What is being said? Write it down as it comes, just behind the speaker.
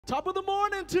Top of the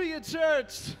morning to you,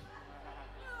 church.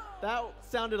 That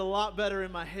sounded a lot better in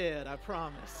my head, I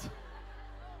promise.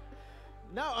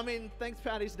 No, I mean, Thanks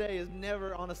Patty's Day is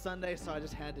never on a Sunday, so I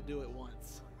just had to do it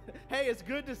once. Hey, it's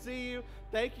good to see you.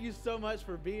 Thank you so much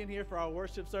for being here for our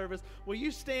worship service. Will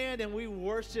you stand and we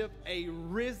worship a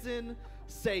risen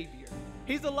Savior?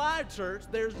 He's alive, church.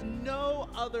 There's no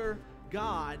other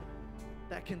God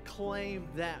that can claim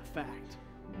that fact.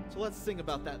 So let's sing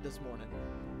about that this morning.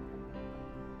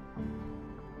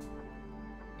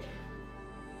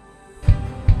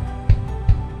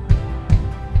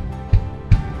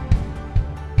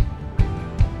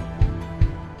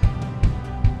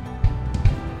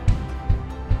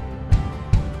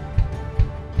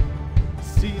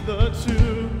 See the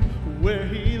tomb where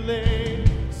he lay,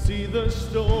 see the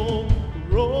stone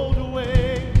rolled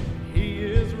away. He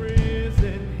is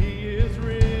risen, he's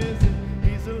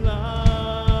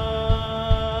alive.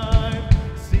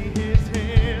 See his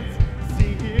hands,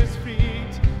 see his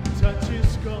feet, touch his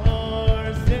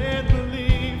scars and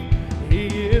believe. He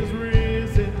is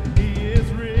risen,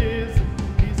 he's alive.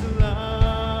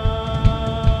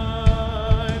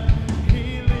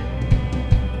 He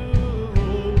lives,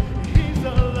 he's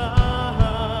alive.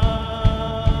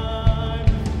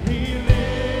 He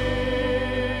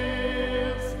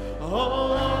lives,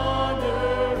 all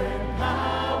honor and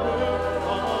power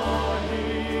are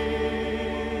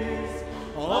his,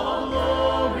 all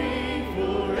glory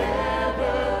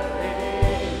forever,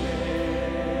 amen.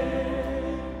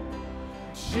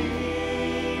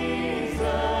 Jesus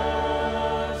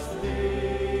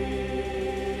lives.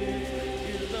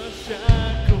 Hear the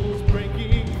shackles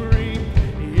breaking free,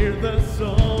 hear the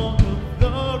song of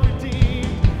the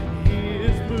redeemed. He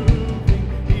is moving,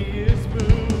 he's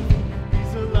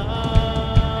alive.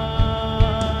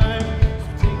 So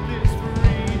take this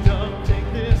freedom, take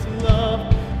this love.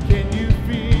 Can you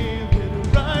feel it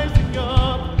rising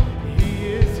up? He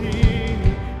is here,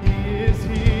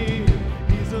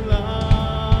 he's alive.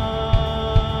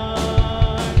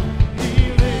 He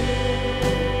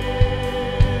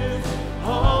lives,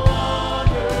 all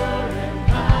honor and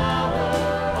power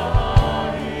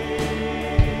are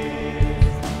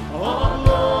his, all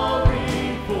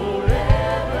glory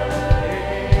forever,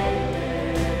 amen.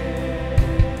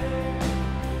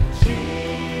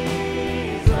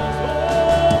 Jesus,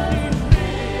 oh, he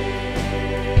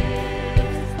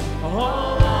lives,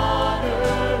 all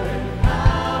honor and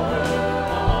power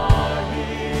are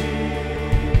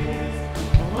his,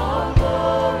 all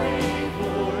glory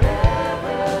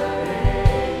forever,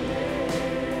 amen.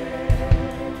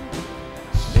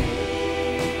 Jesus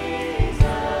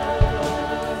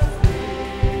lives.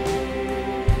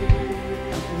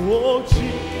 Oh,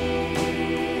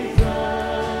 Jesus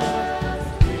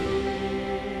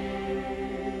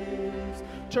lives.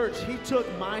 Church, he took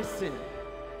my sin.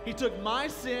 He took my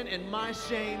sin and my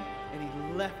shame, and he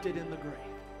left it in the grave.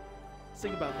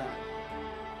 Sing about that.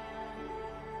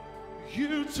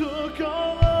 You took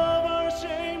all of our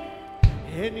shame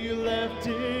and you left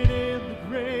it in the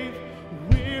grave.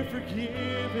 We're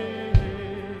forgiven.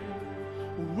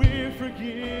 We're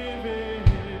forgiven.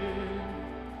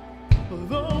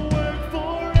 The work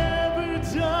forever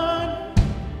done,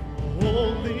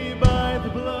 only by the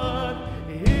blood.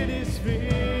 It is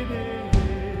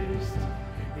finished.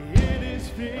 It is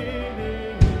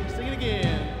finished. Sing it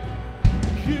again.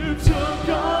 You took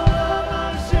all of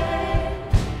our shame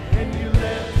and you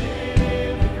left it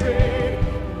in the grave.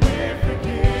 We're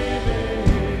forgiven.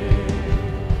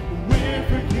 We're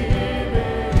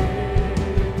forgiven.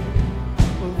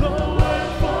 The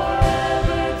work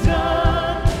forever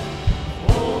done,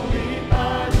 only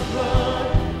by the blood.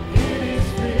 It is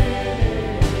finished.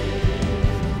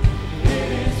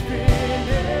 It is finished.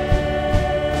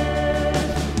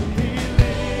 He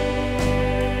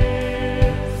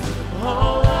lives.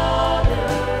 All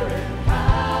honor and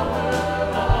power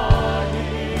are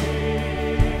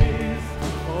his.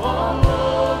 All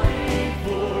glory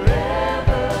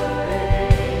forever,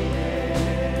 amen.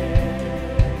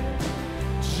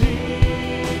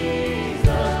 Jesus,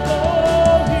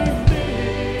 oh, he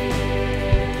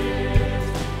lives.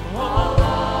 All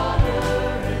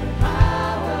honor and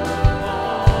power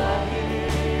are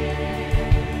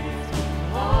his.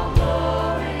 All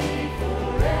glory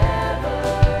forever,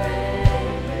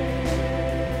 amen.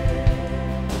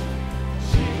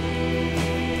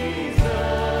 Jesus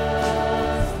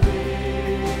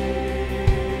lives.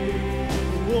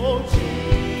 Oh,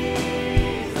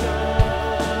 Jesus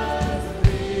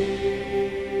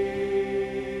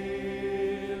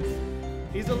lives.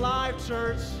 He's alive,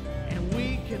 church, and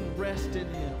we can rest in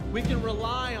him. We can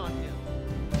rely on him.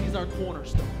 He's our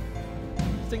cornerstone.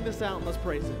 Sing this out and let's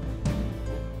praise him.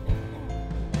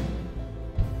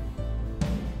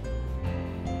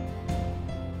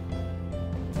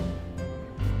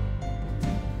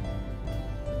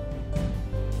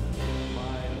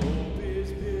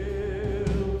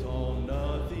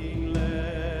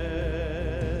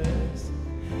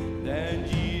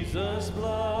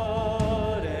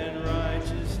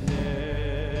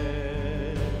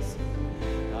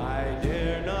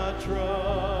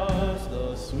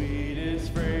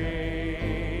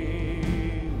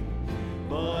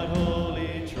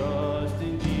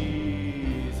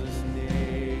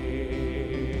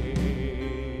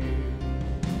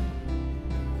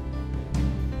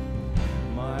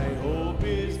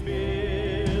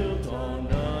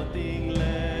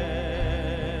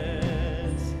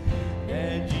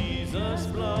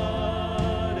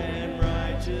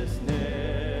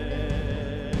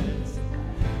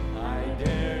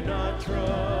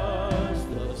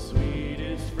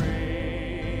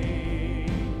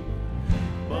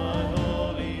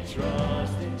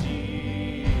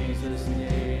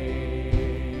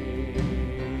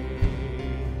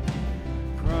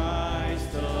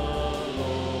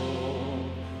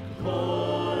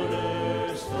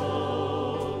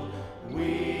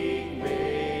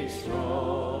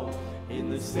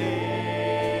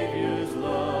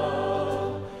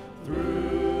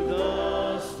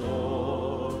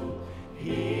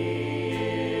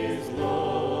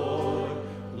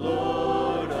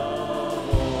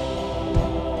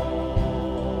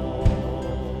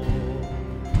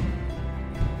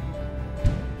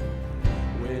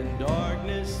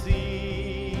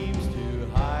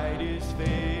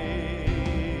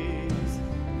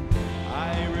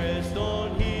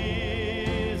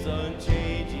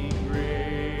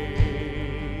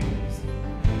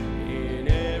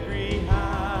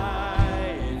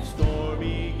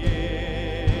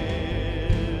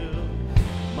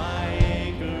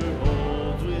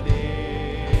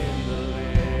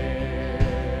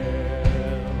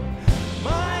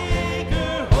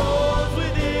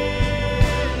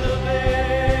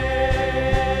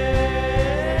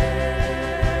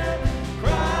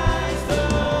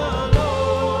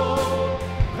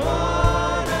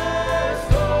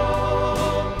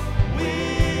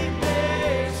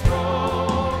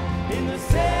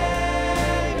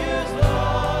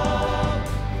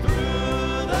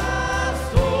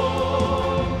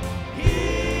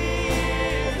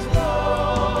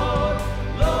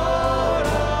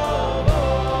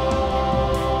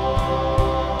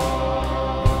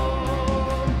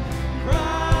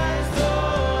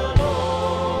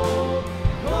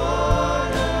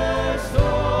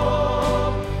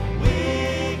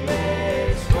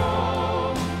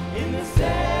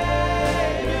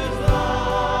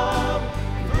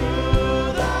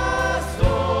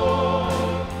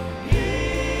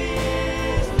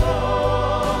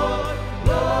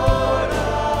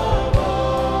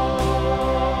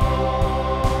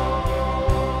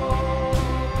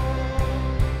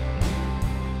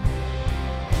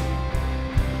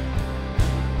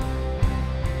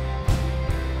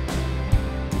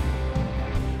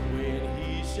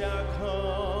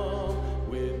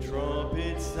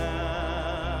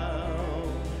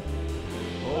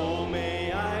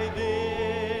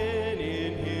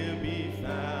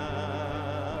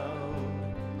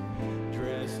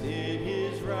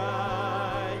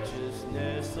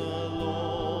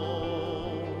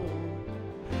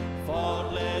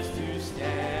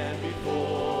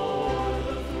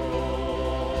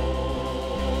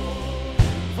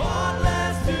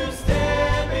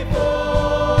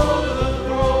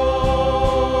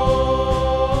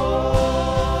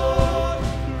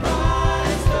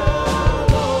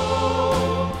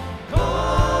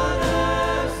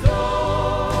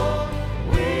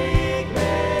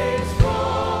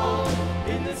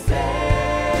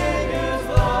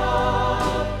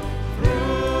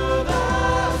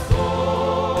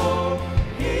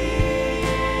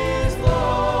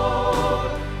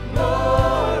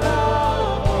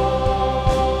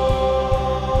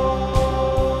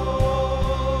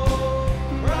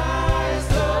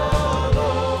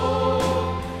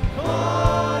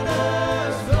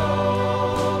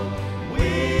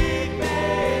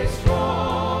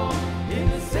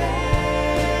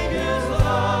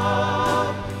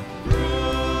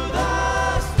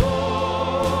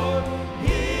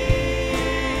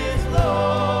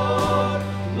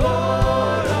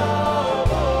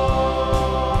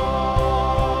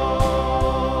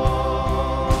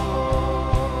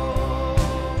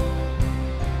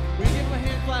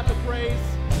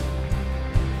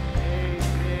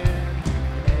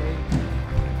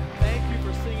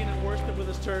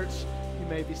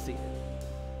 be seated.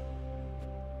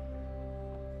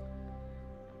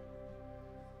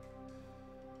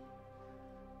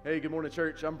 Hey, good morning,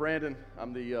 church. I'm Brandon.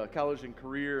 I'm the college and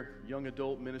career young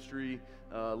adult ministry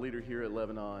leader here at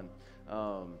Lebanon.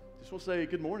 Just want to say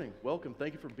good morning. Welcome.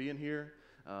 Thank you for being here.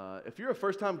 If you're a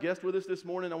first-time guest with us this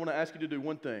morning, I want to ask you to do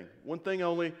one thing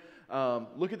only.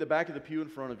 Look at the back of the pew in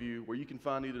front of you where you can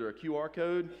find either a QR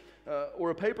code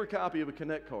or a paper copy of a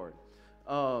Connect card.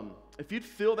 If you'd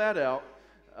fill that out,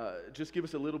 just give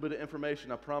us a little bit of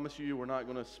information. I promise you we're not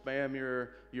going to spam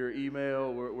your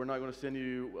email. We're not going to send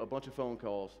you a bunch of phone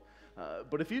calls.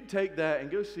 But if you'd take that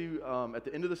and go see at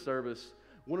the end of the service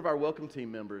one of our welcome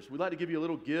team members, we'd like to give you a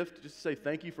little gift just to say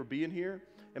thank you for being here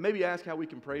and maybe ask how we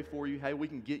can pray for you, how we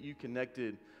can get you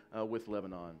connected with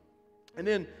Lebanon. And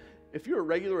then if you're a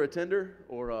regular attender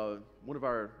or one of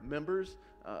our members,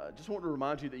 just want to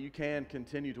remind you that you can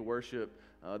continue to worship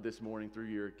this morning through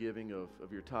your giving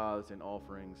of your tithes and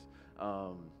offerings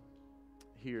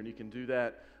here. And you can do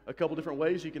that a couple different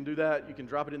ways. You can do that. You can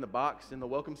drop it in the box in the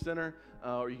Welcome Center,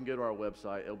 or you can go to our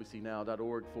website,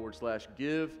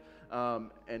 lbcnow.org/give,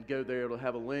 and go there. It'll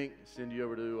have a link, send you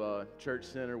over to Church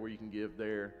Center where you can give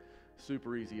there.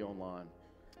 Super easy online.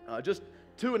 Just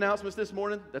 2 announcements this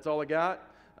morning. That's all I got.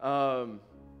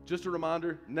 Just a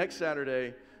reminder, next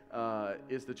Saturday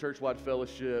is the church-wide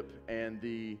fellowship and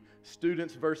the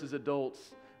students versus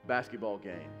adults basketball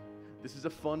game. This is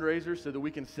a fundraiser so that we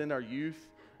can send our youth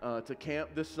to camp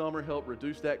this summer, help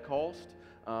reduce that cost.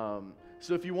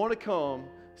 So if you want to come,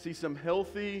 see some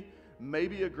healthy,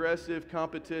 maybe aggressive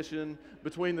competition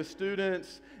between the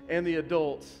students and the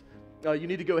adults, you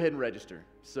need to go ahead and register.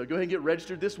 So go ahead and get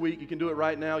registered this week. You can do it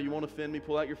right now. You want to offend me,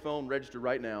 pull out your phone, register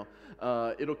right now.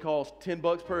 It'll cost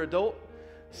 $10 per adult,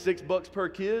 $6 per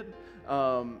kid.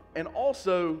 And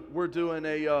also, we're doing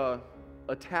a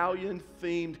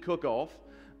Italian-themed cook-off.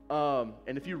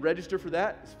 And if you register for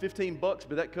that, it's $15, but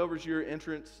that covers your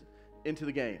entrance into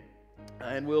the game.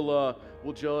 And we'll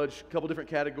judge a couple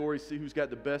different categories, see who's got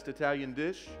the best Italian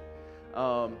dish.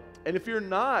 And if you're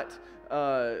not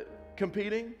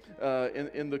competing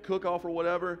in the cook-off or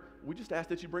whatever, we just ask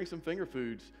that you bring some finger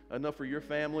foods, enough for your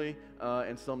family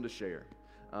and some to share.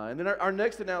 And then our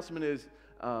next announcement is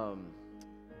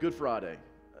Good Friday.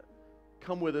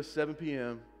 Come with us, 7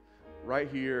 p.m.,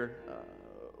 right here.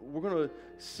 We're going to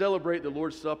celebrate the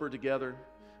Lord's Supper together,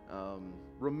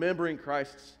 remembering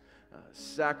Christ's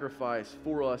sacrifice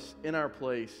for us in our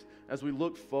place as we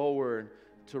look forward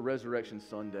to Resurrection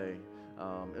Sunday.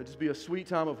 It'll just be a sweet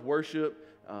time of worship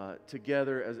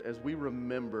together as we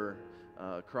remember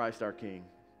Christ our King.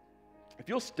 If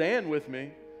you'll stand with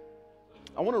me,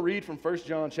 I want to read from 1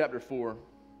 John chapter 4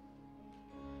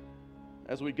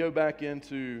 as we go back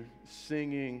into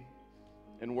singing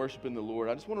and worshiping the Lord.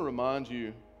 I just want to remind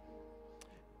you,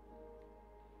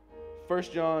 1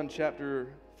 John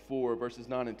chapter 4, verses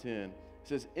 9 and 10, it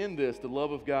says, "In this, the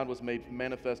love of God was made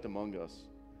manifest among us,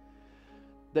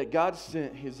 that God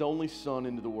sent His only Son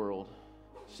into the world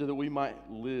so that we might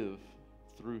live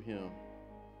through Him.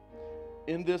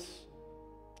 In this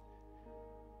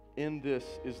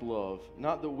is love,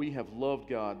 not that we have loved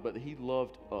God, but that He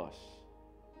loved us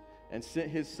and sent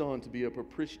His Son to be a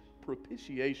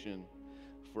propitiation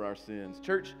for our sins."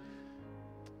 Church,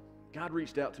 God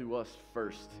reached out to us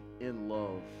first in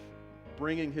love,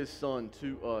 bringing His Son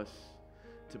to us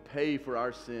to pay for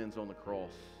our sins on the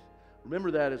cross.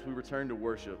 Remember that as we return to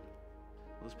worship.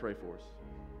 Let's pray for us.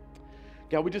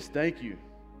 God, we just thank you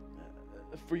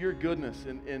for your goodness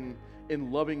in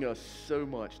loving us so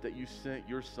much that you sent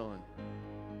your Son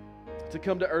to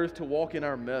come to earth to walk in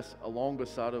our mess along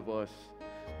beside of us,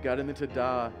 God, and then to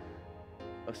die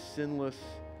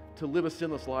to live a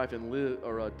sinless life and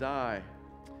die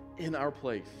in our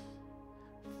place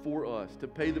for us, to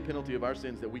pay the penalty of our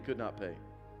sins that we could not pay.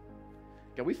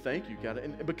 God, we thank you, God,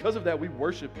 and because of that, we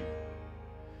worship you.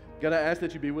 God, I ask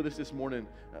that you be with us this morning.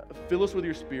 Fill us with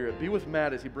your Spirit. Be with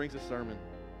Matt as he brings a sermon.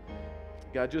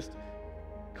 God, just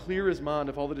clear his mind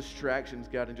of all the distractions,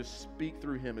 God, and just speak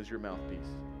through him as your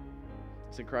mouthpiece.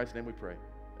 It's in Christ's name we pray.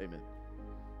 Amen.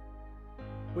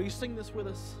 Will you sing this with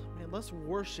us? Man, let's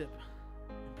worship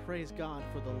and praise God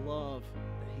for the love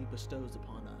that He bestows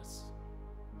upon us.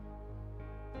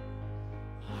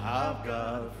 I've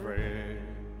got a friend,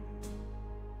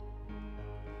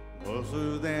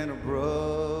 closer than a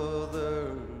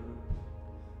brother.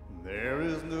 There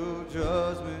is no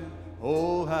judgment.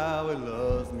 Oh, how He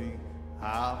loves me.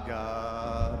 I've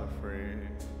got a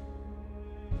friend.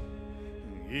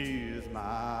 He is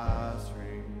my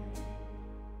strength.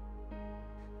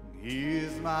 He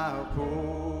is my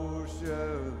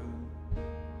portion.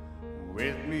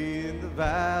 With me in the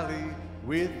valley,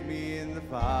 with me in the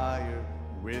fire,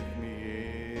 with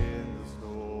me in the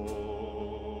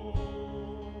storm.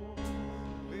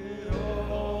 With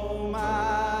all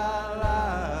my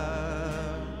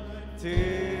life,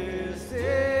 testify,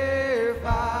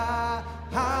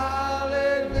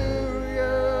 hallelujah,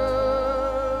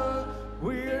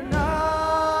 we're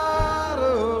not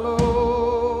alone.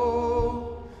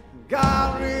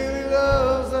 God really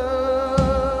loves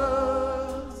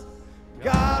us.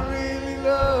 God really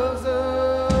loves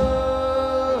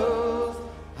us.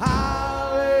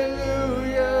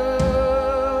 Hallelujah.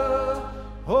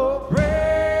 Oh,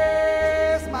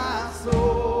 praise my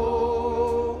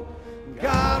soul.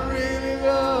 God really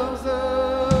loves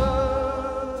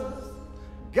us.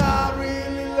 God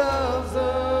really loves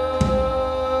us.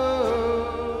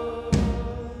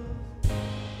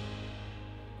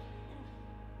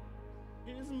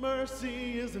 His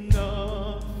mercy is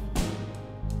enough.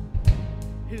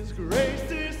 His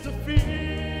grace is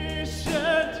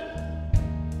sufficient.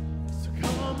 So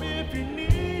come if you're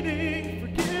needing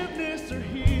forgiveness or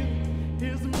healing.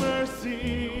 His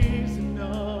mercy is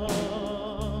enough.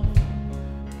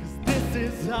 'Cause this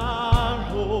is our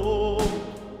hope.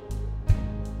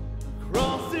 The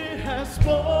cross it has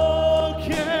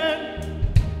spoken.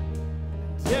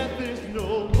 Death is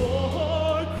no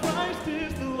more. Christ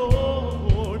is the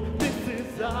Lord. This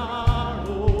is our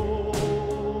hope.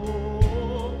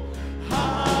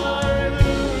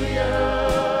 Hallelujah.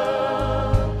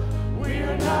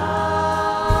 We're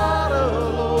not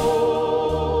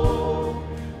alone.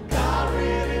 God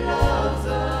really loves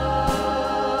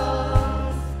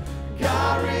us.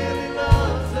 God really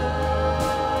loves us.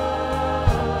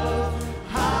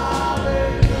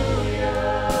 Hallelujah.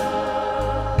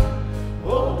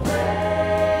 Oh,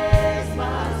 praise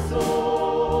my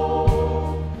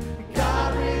soul.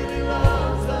 God really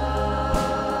loves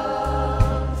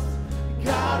us.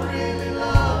 God really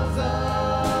loves us.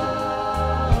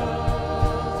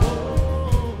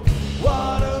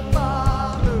 What a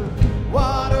father,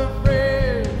 what a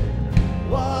friend,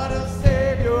 what a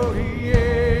savior he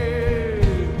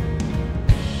is.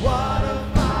 What a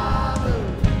father,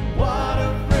 what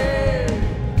a friend,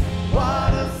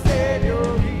 what a savior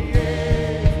he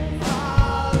is.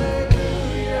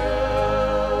 Hallelujah.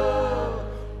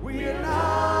 We're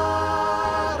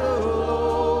not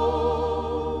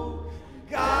alone.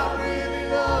 God really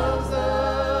loves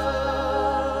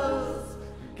us.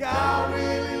 God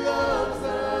really loves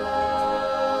us.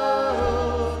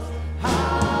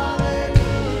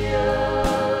 Hallelujah.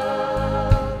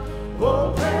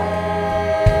 Oh,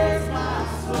 praise my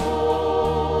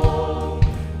soul.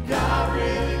 God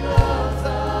really loves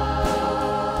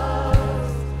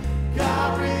us.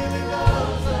 God really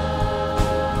loves us.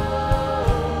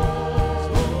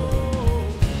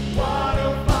 What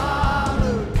a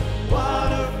father,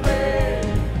 what a friend,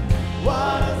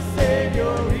 what a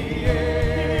savior he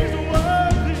is. He's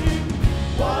worthy.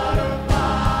 What a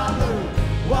father,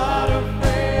 what a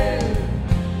friend,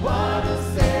 what a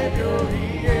savior he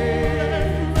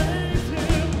is. Praise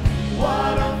him.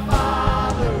 What a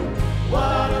father,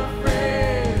 what a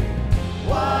friend,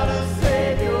 what a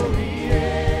savior he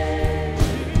is.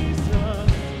 Jesus.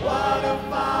 What a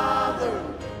father,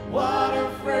 what a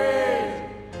friend,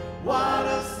 what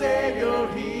a savior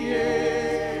he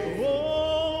is.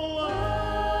 Oh, what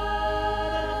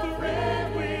a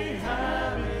friend we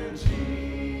have in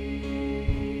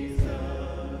Jesus.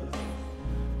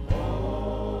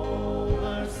 All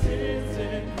our sins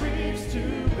and griefs to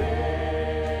bear.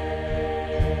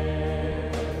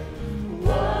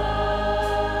 What a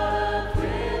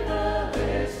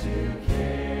privilege to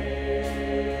carry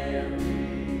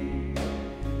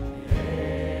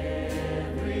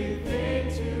everything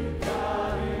to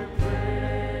God in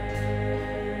prayer.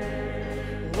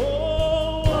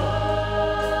 Oh,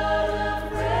 what a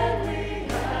friend we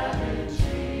have in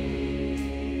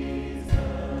Jesus.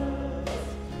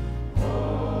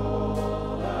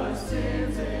 All our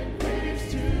sins and griefs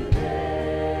to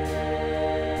bear.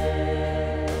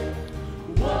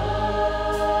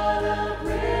 What a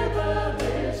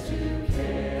privilege to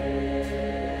carry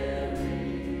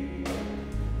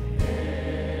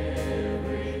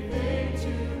everything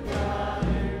to God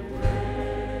in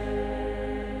prayer.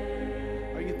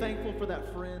 Are you thankful for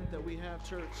that friend that we have,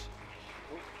 church?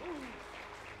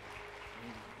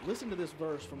 Listen to this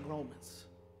verse from Romans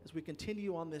as we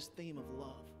continue on this theme of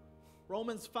love.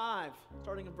 Romans 5,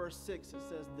 starting in verse 6, it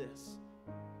says this: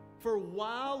 For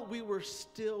while we were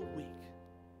still weak,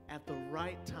 at the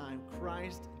right time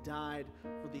Christ died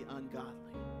for the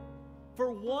ungodly. For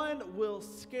one will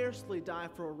scarcely die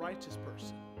for a righteous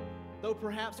person, though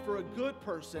perhaps for a good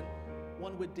person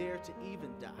one would dare to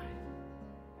even die.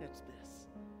 Catch this.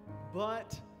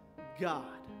 But God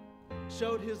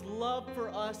showed his love for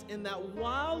us in that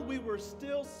while we were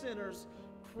still sinners,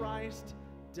 Christ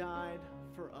died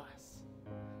for us.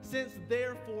 Since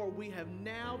therefore we have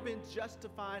now been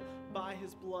justified by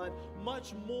his blood,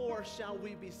 much more shall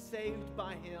we be saved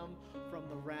by him from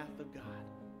the wrath of God.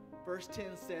 Verse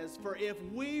 10 says, for if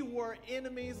we were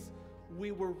enemies,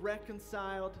 we were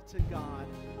reconciled to God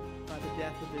by the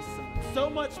death of his Son. So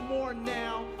much more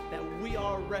now that we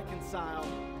are reconciled,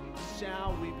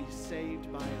 shall we be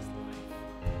saved by his life.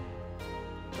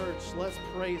 Church, let's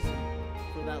praise him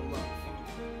for that love.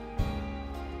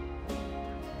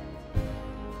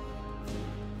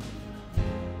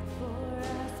 For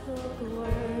I spoke a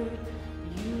word,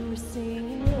 you were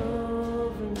singing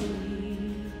over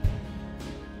me.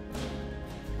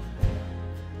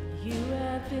 You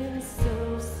have been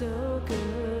so, so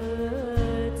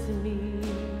good to me.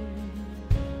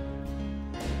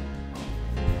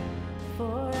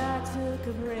 For I took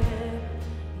a breath,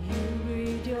 you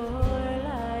breathed your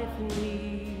life in me.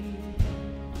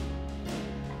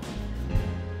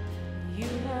 You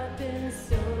have been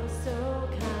so, so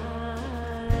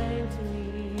kind to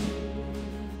me.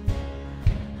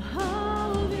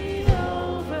 Oh, the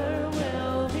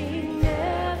overwhelming,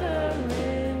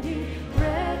 never-ending,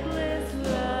 reckless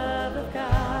love of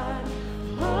God.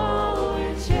 Oh,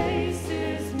 it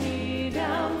chases me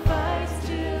down, fights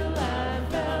till I'm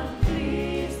found,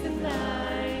 leaves the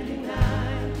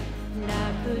 99. And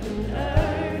I couldn't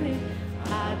earn it,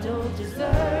 I don't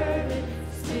deserve it,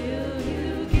 still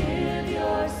you give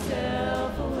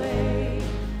yourself away.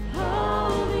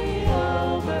 Oh, the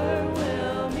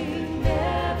overwhelming,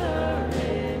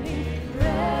 never-ending,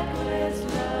 reckless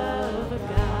love of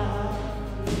God.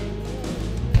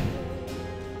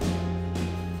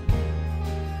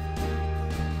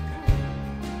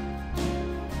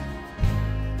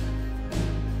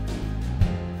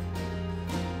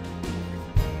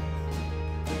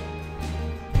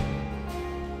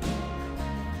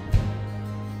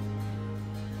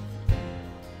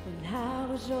 When I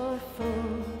was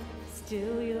joyful,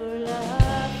 still your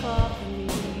love fought for me.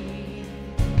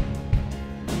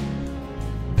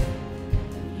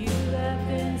 You have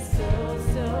been so,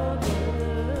 so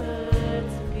good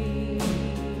to me.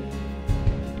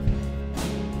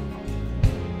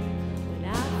 When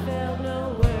I felt no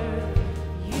worth,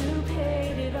 you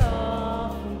paid it all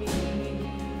for me.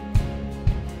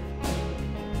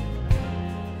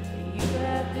 You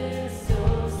have been so,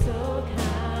 so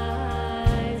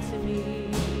kind to me.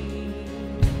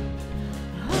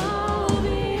 Oh,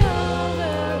 the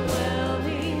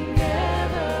overwhelming,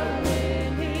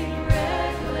 never-ending,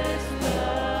 reckless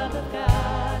love of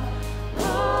God.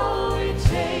 Oh, it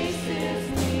chases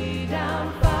me down,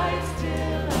 fights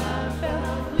till I'm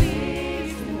found,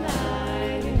 leaves the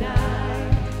 99.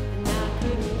 And I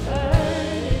couldn't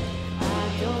earn it, I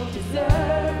don't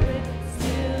deserve it,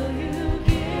 still you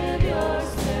give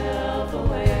yourself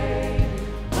away.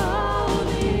 Oh,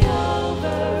 the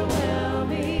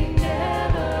overwhelming,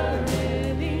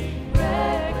 never-ending,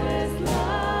 reckless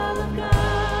love of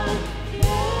God.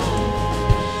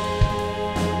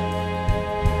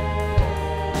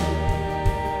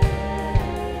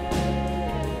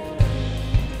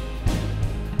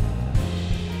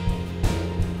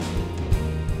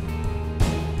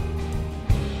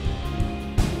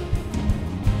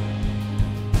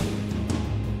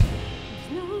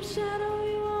 There's no shadow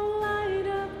you won't light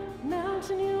up,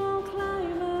 mountain you won't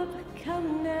climb up,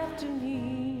 coming after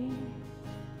me.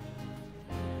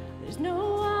 There's no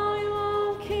wall you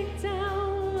won't kick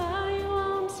down, lie you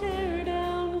won't tear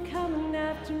down, coming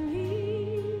after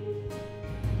me.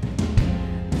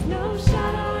 There's no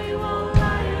shadow you won't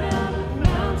light up,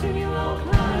 mountain you won't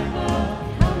climb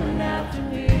up, coming after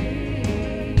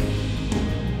me.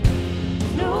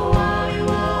 No wall you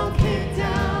won't kick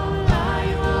down, lie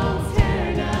you won't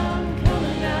tear down,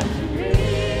 coming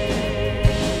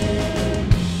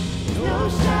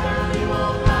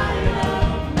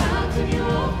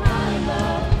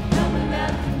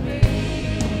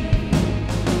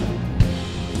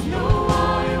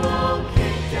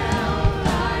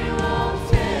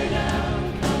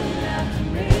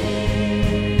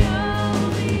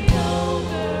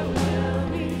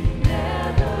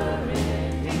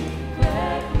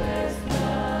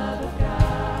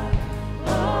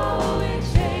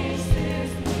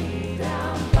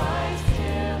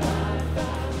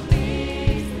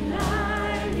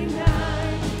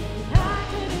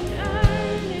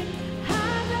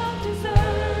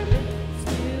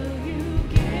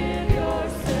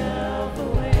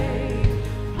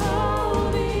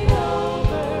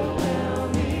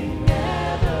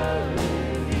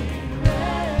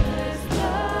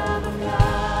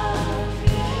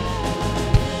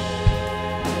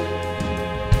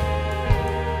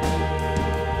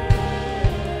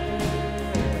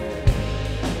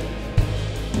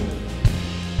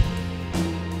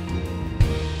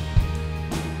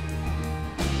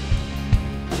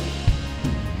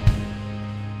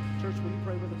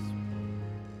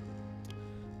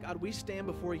God, we stand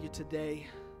before you today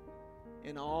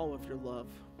in awe of your love.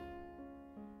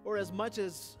 Or as much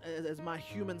as my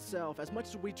human self, as much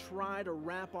as we try to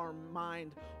wrap our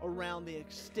mind around the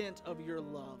extent of your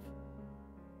love,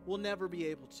 we'll never be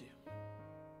able to.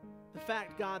 The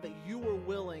fact, God, that you were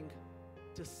willing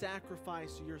to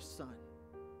sacrifice your son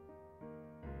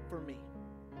for me,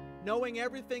 knowing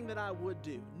everything that I would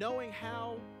do, knowing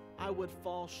how I would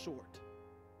fall short,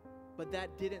 but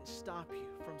that didn't stop you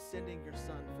from sending your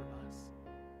son for us,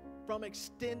 from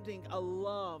extending a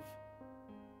love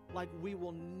like we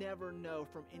will never know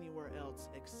from anywhere else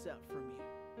except from you.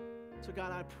 So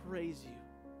God, I praise you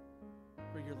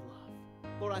for your love.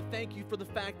 Lord, I thank you for the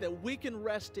fact that we can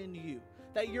rest in you,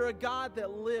 that you're a God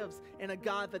that lives and a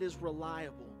God that is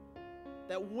reliable,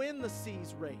 that when the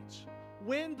seas rage,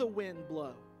 when the wind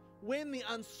blows, when the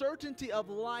uncertainty of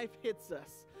life hits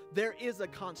us, there is a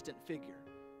constant figure.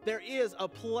 There is a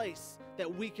place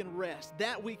that we can rest,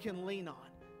 that we can lean on,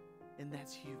 and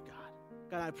that's you, God.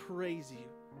 God, I praise you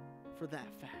for that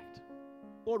fact.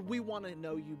 Lord, we want to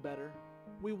know you better.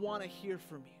 We want to hear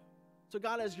from you. So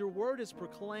God, as your word is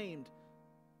proclaimed,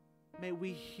 may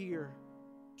we hear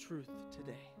truth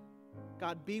today.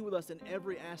 God, be with us in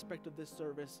every aspect of this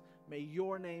service. May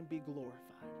your name be glorified.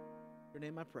 In your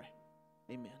name I pray.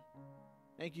 Amen.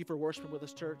 Thank you for worshiping with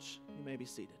us, church. You may be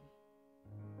seated.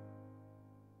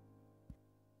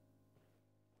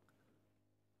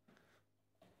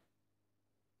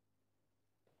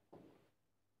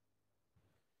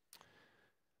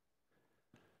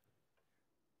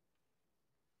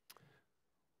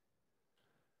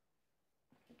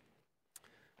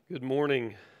 Good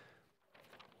morning.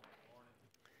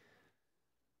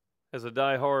 As a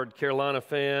diehard Carolina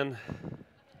fan,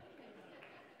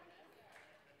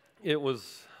 it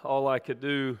was all I could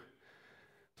do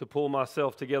to pull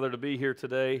myself together to be here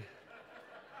today.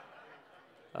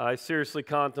 I seriously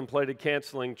contemplated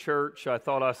canceling church. I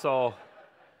thought I saw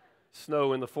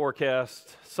snow in the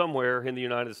forecast somewhere in the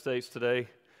United States today.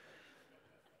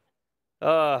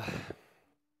 You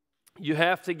do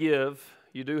have to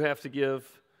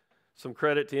give some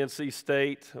credit to NC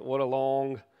State. What a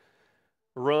long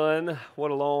run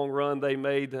they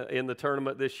made in the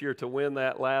tournament this year to win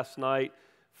that last night.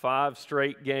 5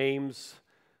 straight games.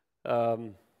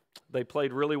 They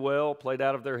played really well, played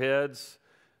out of their heads.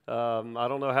 I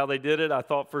don't know how they did it. I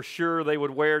thought for sure they would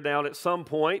wear down at some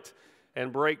point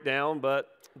and break down, but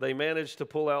they managed to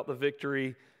pull out the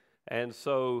victory. And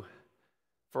so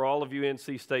for all of you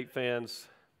NC State fans,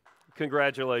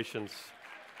 congratulations.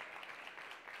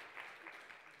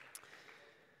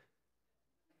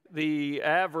 The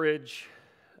average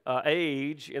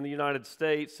age in the United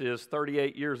States is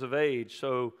 38 years of age,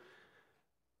 so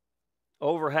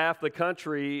over half the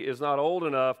country is not old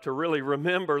enough to really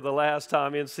remember the last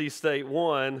time NC State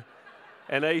won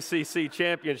an ACC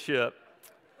championship,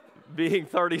 being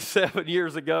 37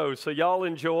 years ago. So y'all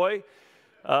enjoy.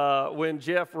 When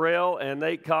Jeff Rail and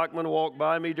Nate Cockman walked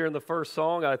by me during the first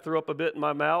song, I threw up a bit in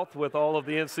my mouth with all of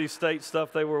the NC State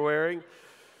stuff they were wearing.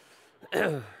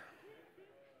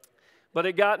 But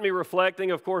it got me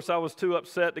reflecting. Of course, I was too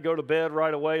upset to go to bed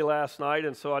right away last night,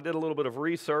 and so I did a little bit of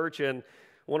research, and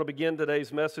I want to begin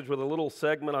today's message with a little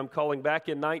segment I'm calling Back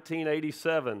in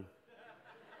 1987.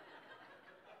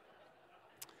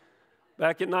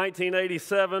 Back in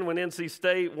 1987, when NC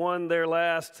State won their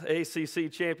last ACC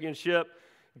championship,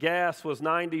 gas was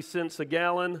 90 cents a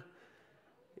gallon.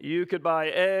 You could buy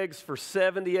eggs for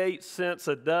 78 cents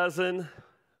a dozen.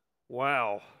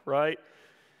 Wow, right?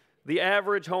 The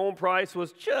average home price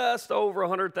was just over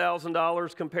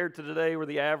 $100,000 compared to today, where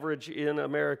the average in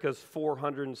America is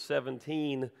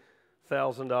 $417,000.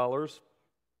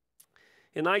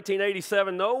 In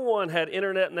 1987, no one had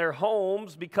internet in their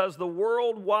homes because the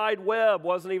World Wide Web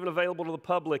wasn't even available to the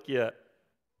public yet.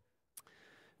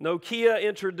 Nokia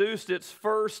introduced its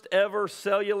first ever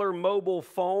cellular mobile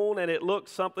phone, and it looked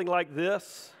something like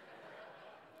this.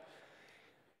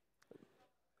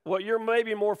 What you're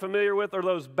maybe more familiar with are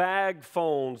those bag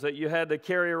phones that you had to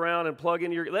carry around and plug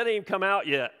in your... That didn't even come out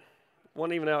yet.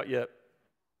 Wasn't even out yet.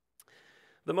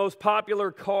 The most popular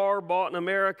car bought in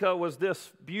America was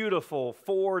this beautiful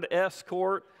Ford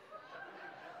Escort.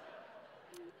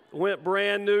 Went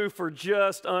brand new for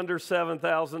just under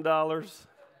 $7,000.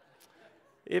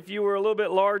 If you were a little bit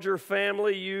larger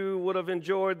family, you would have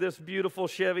enjoyed this beautiful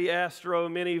Chevy Astro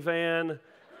minivan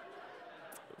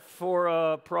for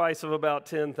a price of about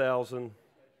 $10,000.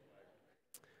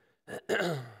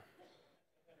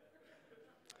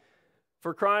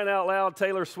 For crying out loud,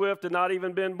 Taylor Swift had not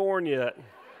even been born yet.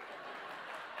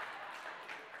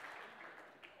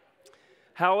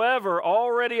 However,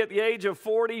 already at the age of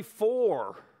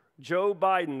 44, Joe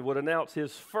Biden would announce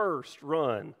his first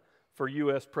run for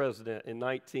U.S. president in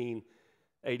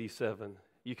 1987.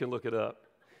 You can look it up.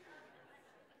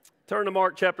 Turn to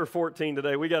Mark chapter 14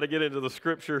 today. We got to get into the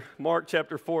scripture. Mark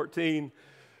chapter 14.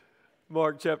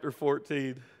 Mark chapter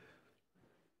 14.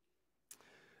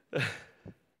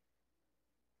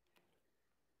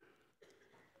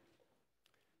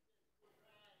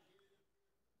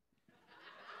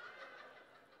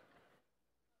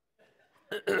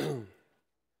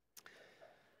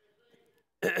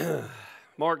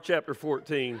 Mark chapter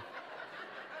 14.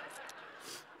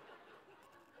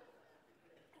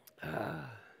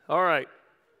 All right.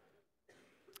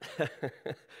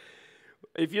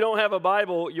 If you don't have a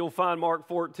Bible, you'll find Mark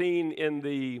 14 in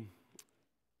the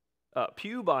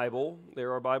Pew Bible.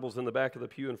 There are Bibles in the back of the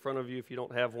pew in front of you. If you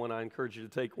don't have one, I encourage you to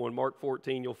take one. Mark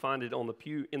 14, you'll find it on the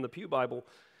pew in the Pew Bible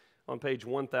on page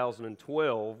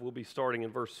 1012. We'll be starting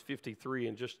in verse 53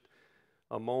 in just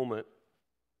a moment.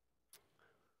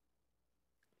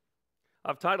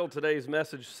 I've titled today's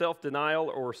message, Self-Denial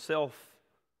or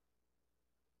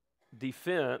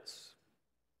Self-Defense.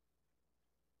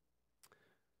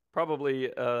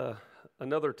 Probably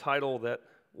another title that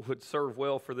would serve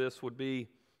well for this would be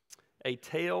A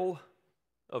Tale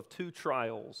of Two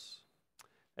Trials.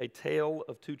 A Tale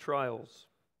of Two Trials.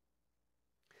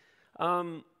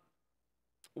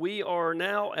 We are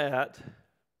now at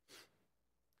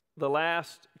the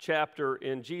last chapter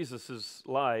in Jesus'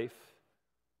 life.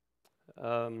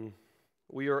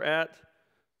 We are at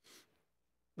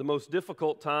the most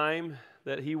difficult time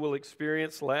that he will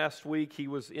experience. Last week he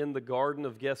was in the Garden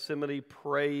of Gethsemane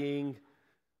praying,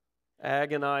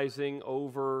 agonizing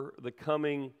over the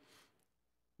coming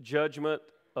judgment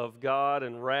of God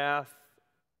and wrath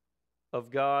of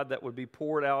God that would be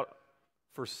poured out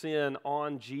for sin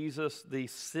on Jesus, the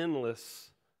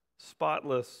sinless,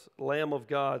 spotless Lamb of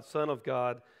God, Son of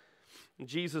God.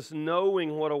 Jesus,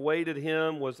 knowing what awaited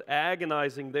him, was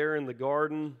agonizing there in the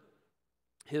garden.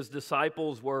 His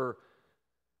disciples were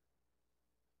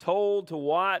told to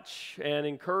watch and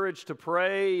encouraged to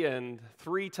pray, and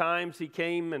 3 times he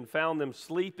came and found them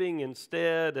sleeping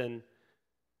instead. And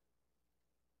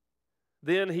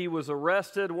then he was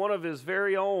arrested. One of his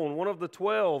very own, one of the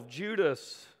 12,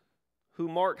 Judas, who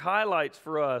Mark highlights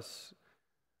for us,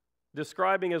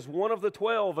 describing as one of the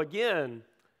 12 again.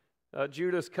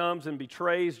 Judas comes and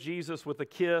betrays Jesus with a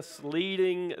kiss,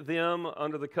 leading them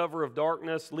under the cover of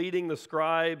darkness, leading the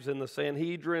scribes and the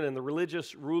Sanhedrin and the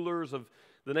religious rulers of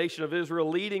the nation of Israel,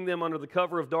 leading them under the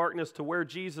cover of darkness to where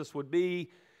Jesus would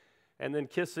be, and then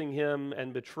kissing him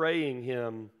and betraying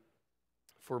him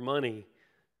for money.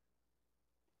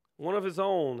 One of his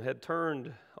own had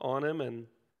turned on him, and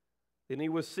then he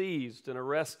was seized and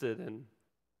arrested, and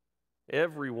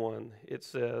everyone, it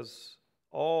says,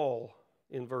 all,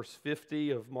 in verse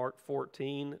 50 of Mark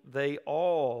 14, they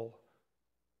all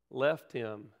left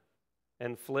him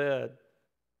and fled.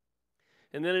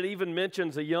 And then it even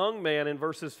mentions a young man in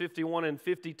verses 51 and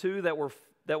 52 that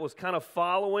was kind of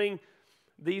following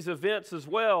these events as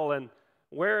well, and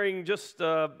wearing just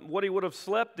what he would have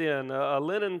slept in, a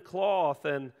linen cloth.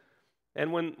 And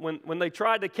when they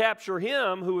tried to capture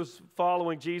him, who was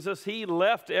following Jesus, he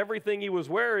left everything he was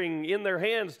wearing in their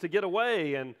hands to get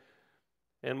away.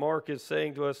 And Mark is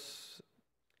saying to us,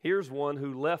 here's one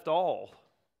who left all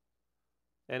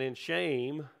and in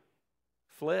shame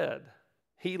fled.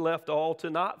 He left all to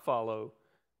not follow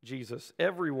Jesus.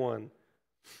 Everyone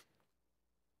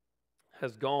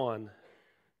has gone.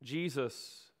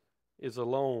 Jesus is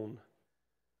alone.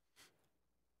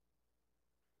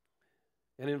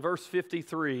 And in verse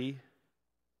 53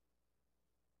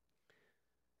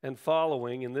 and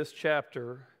following in this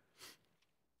chapter,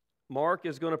 Mark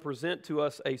is going to present to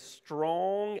us a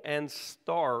strong and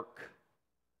stark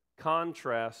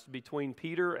contrast between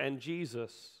Peter and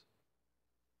Jesus.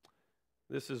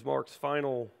 This is Mark's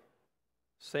final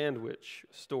sandwich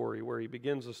story, where he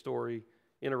begins a story,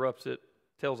 interrupts it,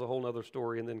 tells a whole other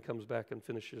story, and then comes back and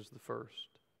finishes the first.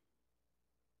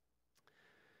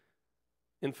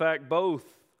 In fact, both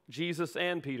Jesus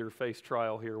and Peter face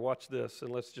trial here. Watch this,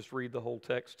 and let's just read the whole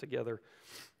text together.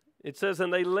 It says,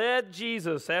 and they led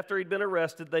Jesus, after he'd been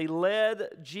arrested, they led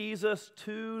Jesus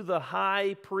to the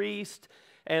high priest,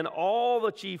 and all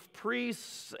the chief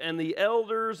priests and the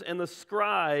elders and the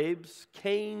scribes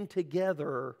came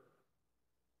together.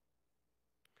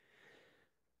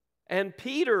 And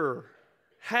Peter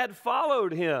had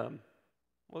followed him.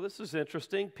 Well, this is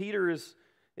interesting. Peter is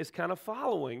kind of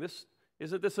following.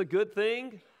 Isn't this a good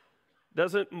thing?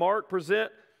 Doesn't Mark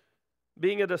present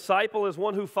being a disciple as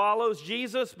one who follows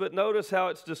Jesus? But notice how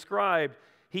it's described.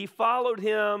 He followed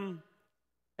him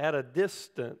at a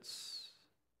distance.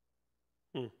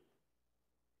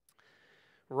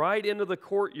 Right into the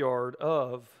courtyard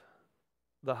of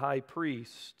the high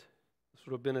priest. This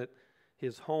would have been at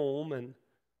his home.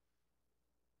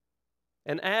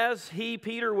 And as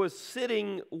Peter was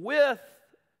sitting with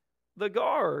the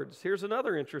guards, here's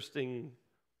another interesting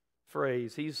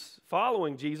phrase. He's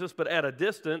following Jesus, but at a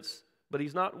distance, but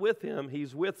he's not with him.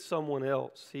 He's with someone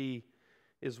else. He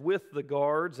is with the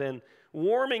guards and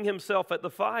warming himself at the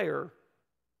fire.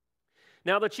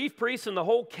 Now the chief priests and the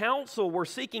whole council were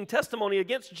seeking testimony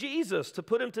against Jesus to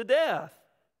put him to death.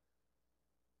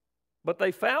 But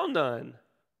they found none.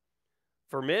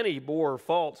 For many bore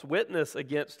false witness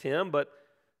against him, but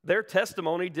their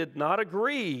testimony did not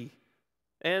agree.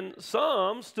 And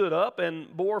some stood up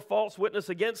and bore false witness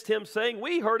against him, saying,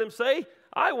 "We heard him say,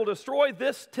 'I will destroy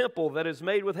this temple that is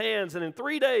made with hands, and in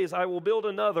 3 days I will build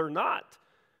another not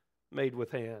made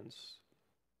with hands.'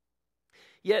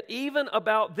 Yet even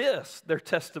about this, their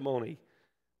testimony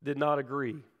did not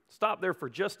agree." Stop there for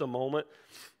just a moment.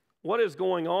 What is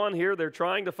going on here? They're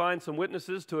trying to find some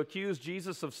witnesses to accuse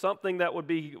Jesus of something that would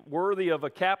be worthy of a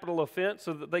capital offense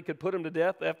so that they could put him to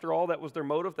death. After all, that was their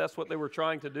motive. That's what they were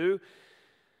trying to do.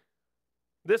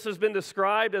 This has been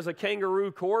described as a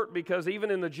kangaroo court because even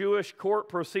in the Jewish court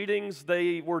proceedings,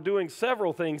 they were doing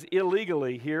several things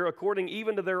illegally here, according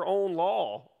even to their own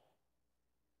law.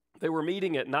 They were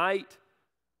meeting at night.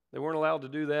 They weren't allowed to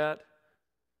do that.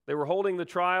 They were holding the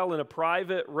trial in a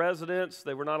private residence.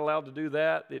 They were not allowed to do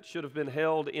that. It should have been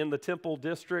held in the temple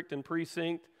district and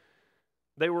precinct.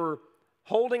 They were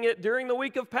holding it during the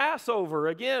week of Passover,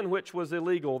 again, which was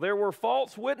illegal. There were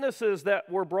false witnesses that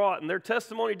were brought, and their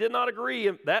testimony did not agree.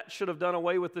 And that should have done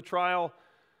away with the trial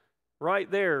right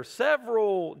there.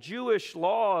 Several Jewish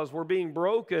laws were being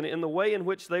broken in the way in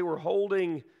which they were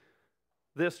holding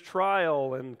this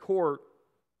trial and court.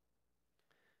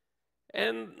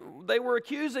 And they were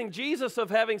accusing Jesus of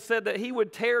having said that he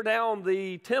would tear down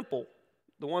the temple,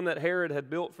 the one that Herod had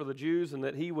built for the Jews, and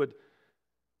that he would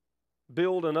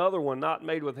build another one not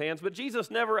made with hands. But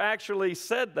Jesus never actually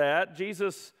said that.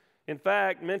 Jesus, in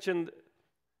fact, mentioned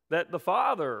that the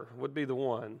Father would be the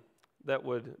one that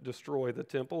would destroy the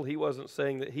temple. He wasn't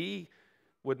saying that he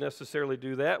would necessarily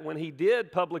do that. When he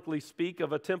did publicly speak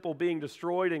of a temple being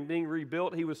destroyed and being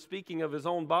rebuilt, he was speaking of his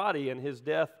own body and his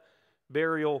death,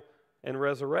 burial, and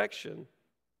resurrection.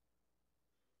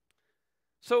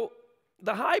 So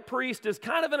the high priest is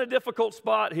kind of in a difficult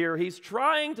spot here. He's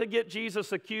trying to get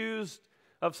Jesus accused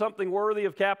of something worthy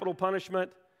of capital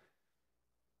punishment.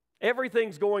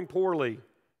 Everything's going poorly.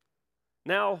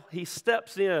 Now he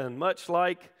steps in, much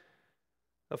like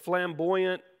a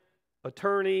flamboyant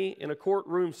attorney in a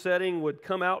courtroom setting would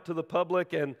come out to the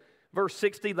public. And verse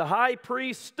 60, the high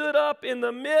priest stood up in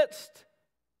the midst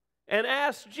and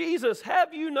asked Jesus,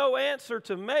 "Have you no answer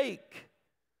to make?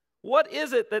 What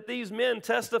is it that these men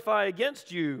testify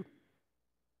against you?"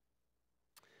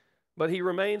 But he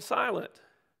remained silent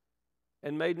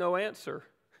and made no answer.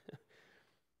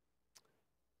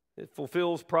 It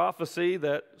fulfills prophecy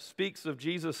that speaks of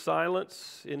Jesus'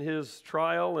 silence in his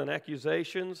trial and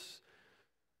accusations.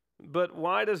 But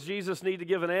why does Jesus need to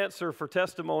give an answer for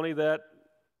testimony that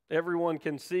everyone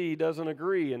can see doesn't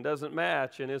agree and doesn't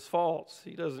match and is false?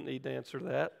 He doesn't need to answer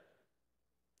that.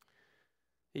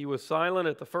 He was silent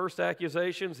at the first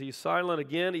accusations. He's silent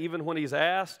again even when he's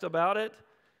asked about it.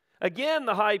 Again,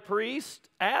 the high priest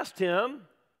asked him,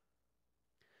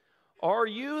 "Are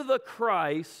you the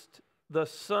Christ, the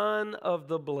Son of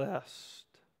the Blessed?"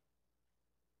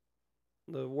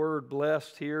 The word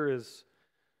blessed here is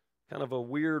kind of a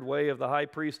weird way of the high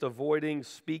priest avoiding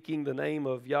speaking the name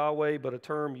of Yahweh, but a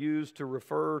term used to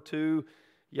refer to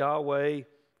Yahweh.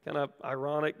 Kind of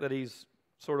ironic that he's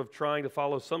sort of trying to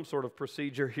follow some sort of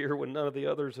procedure here when none of the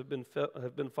others have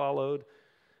been followed.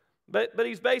 But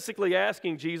he's basically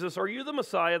asking Jesus, "Are you the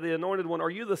Messiah, the Anointed One? Are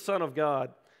you the Son of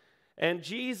God?" And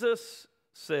Jesus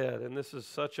said, and this is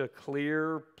such a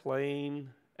clear,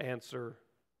 plain answer,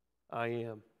 "I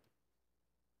am."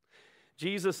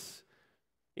 Jesus,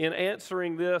 in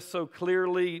answering this so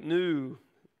clearly, knew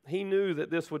that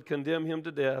this would condemn him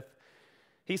to death.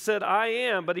 He said, "I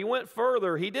am," but he went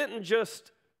further. He didn't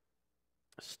just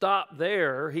stop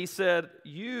there. He said,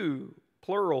 "You,"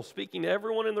 plural, speaking to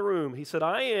everyone in the room. He said,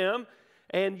 "I am,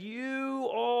 and you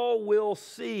all will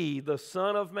see the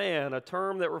Son of Man," a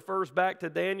term that refers back to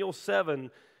Daniel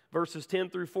 7, verses 10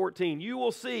 through 14. "You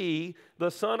will see the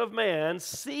Son of Man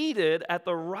seated at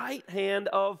the right hand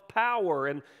of power."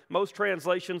 And most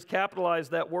translations capitalize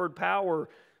that word power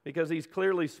because he's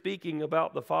clearly speaking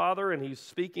about the Father, and he's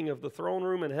speaking of the throne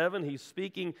room in heaven. He's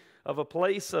speaking of a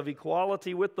place of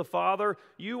equality with the Father.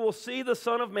 You will see the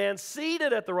Son of Man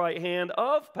seated at the right hand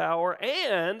of power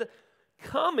and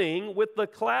coming with the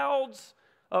clouds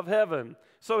of heaven.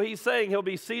 So he's saying he'll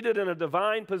be seated in a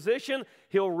divine position.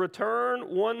 He'll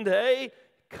return one day,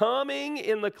 coming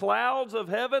in the clouds of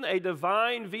heaven. A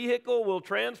divine vehicle will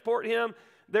transport him.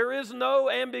 There is no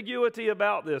ambiguity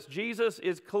about this. Jesus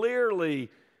is clearly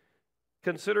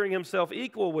considering himself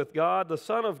equal with God, the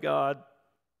Son of God,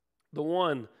 the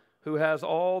one who has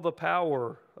all the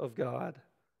power of God.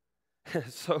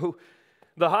 So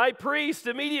the high priest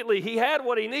immediately, he had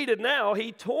what he needed now.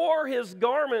 He tore his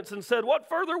garments and said, "What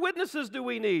further witnesses do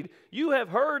we need? You have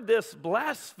heard this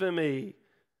blasphemy.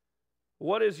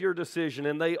 What is your decision?"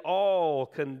 And they all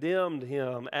condemned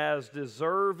him as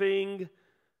deserving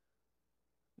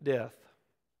death.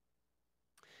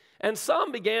 And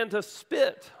some began to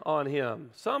spit on him.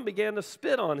 Some began to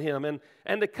spit on him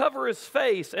and to cover his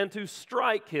face and to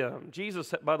strike him.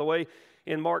 Jesus, by the way,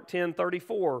 in Mark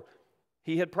 10:34,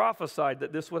 he had prophesied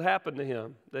that this would happen to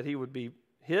him, that he would be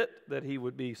hit, that he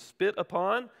would be spit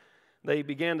upon. They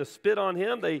began to spit on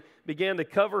him. They began to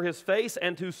cover his face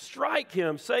and to strike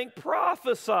him, saying,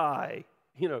 "Prophesy."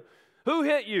 Who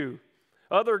hit you?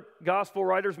 Other gospel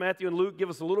writers, Matthew and Luke, give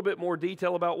us a little bit more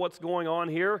detail about what's going on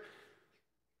here.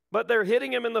 But they're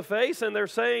hitting him in the face and they're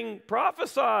saying,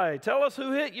 "Prophesy, tell us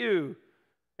who hit you."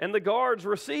 And the guards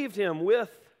received him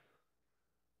with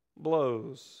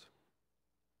blows.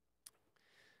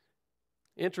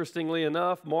 Interestingly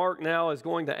enough, Mark now is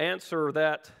going to answer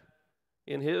that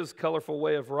in his colorful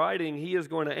way of writing. He is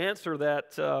going to answer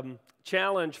that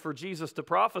challenge for Jesus to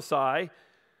prophesy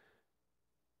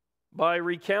by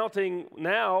recounting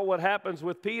now what happens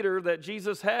with Peter that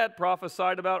Jesus had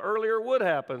prophesied about earlier would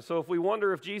happen. So if we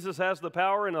wonder if Jesus has the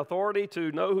power and authority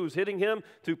to know who's hitting him,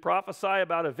 to prophesy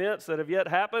about events that have yet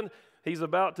happened, he's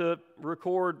about to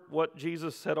record what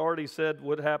Jesus had already said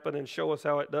would happen and show us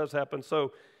how it does happen.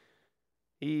 So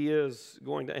he is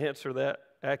going to answer that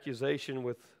accusation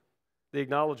with the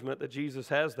acknowledgement that Jesus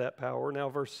has that power. Now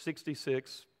verse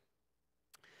 66,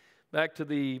 back to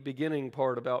the beginning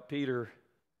part about Peter.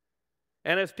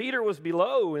 "And as Peter was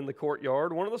below in the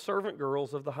courtyard, one of the servant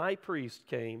girls of the high priest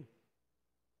came.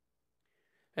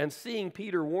 And seeing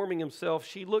Peter warming himself,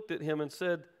 she looked at him and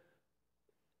said,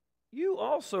 'You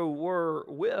also were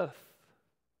with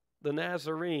the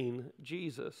Nazarene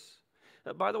Jesus.'"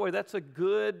 By the way, that's a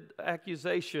good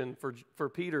accusation for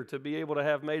Peter to be able to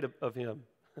have made of him.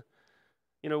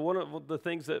 One of the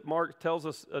things that Mark tells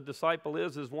us a disciple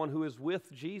is one who is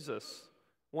with Jesus.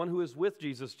 One who is with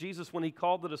Jesus. Jesus, when he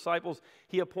called the disciples,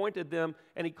 he appointed them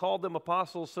and he called them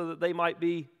apostles so that they might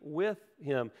be with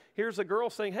him. Here's a girl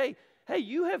saying, hey,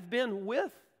 you have been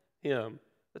with him.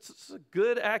 That's a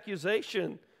good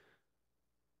accusation.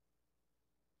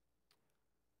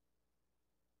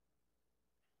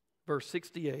 Verse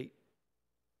 68,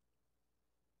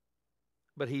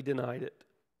 "But he denied it,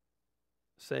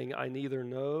 saying, 'I neither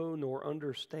know nor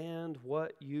understand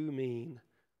what you mean.'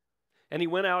 And he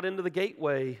went out into the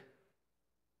gateway."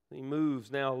 He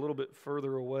moves now a little bit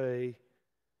further away.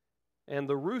 "And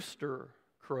the rooster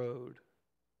crowed.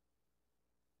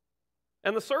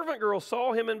 And the servant girl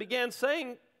saw him and began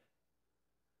saying,"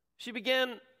 she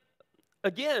began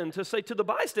again to say to the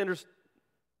bystanders,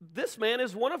 "This man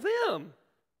is one of them."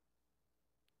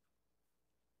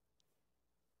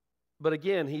 But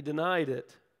again, he denied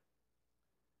it.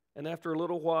 And after a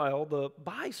little while, the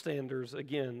bystanders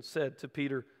again said to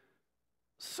Peter,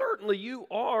 "Certainly you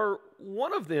are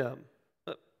one of them,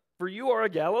 for you are a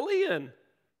Galilean."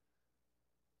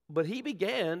 But he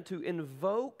began to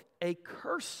invoke a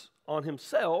curse on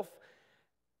himself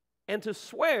and to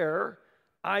swear,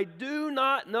 "I do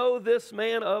not know this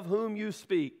man of whom you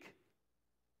speak."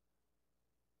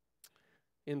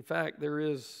 In fact, there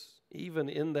is even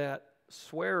in that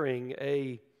swearing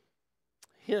a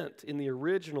hint in the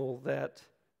original that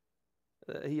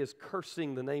he is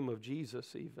cursing the name of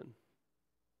Jesus even.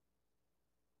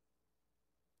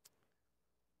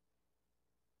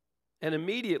 And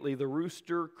immediately the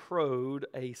rooster crowed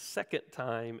a second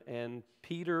time, and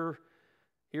Peter,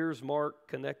 here's Mark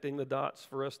connecting the dots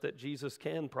for us that Jesus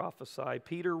can prophesy.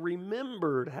 Peter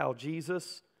remembered how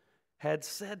Jesus had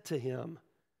said to him,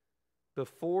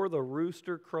 "Before the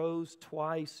rooster crows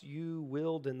twice, you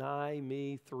will deny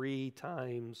me 3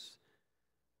 times."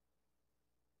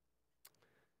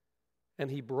 And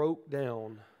he broke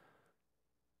down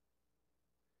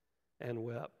and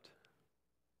wept.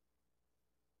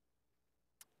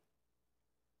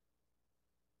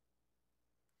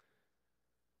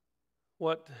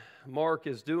 What Mark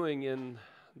is doing in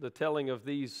the telling of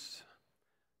these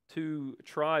two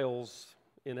trials,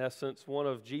 in essence, one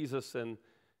of Jesus and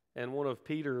one of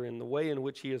Peter, and the way in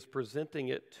which he is presenting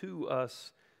it to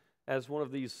us as one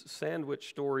of these sandwich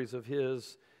stories of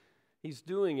his, he's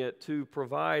doing it to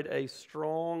provide a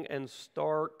strong and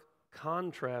stark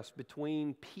contrast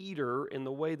between Peter in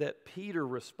the way that Peter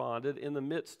responded in the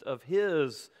midst of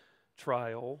his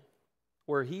trial,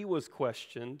 where he was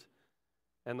questioned,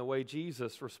 and the way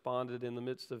Jesus responded in the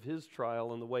midst of his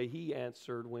trial and the way he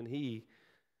answered when he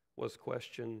was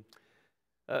questioned.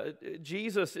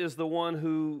 Jesus is the one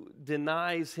who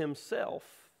denies himself,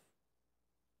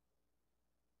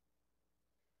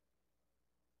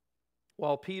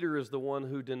 while Peter is the one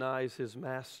who denies his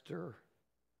master.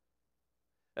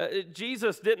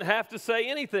 Jesus didn't have to say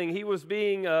anything. He was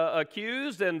being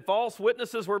accused, and false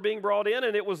witnesses were being brought in,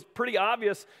 and it was pretty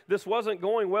obvious this wasn't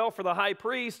going well for the high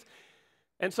priest,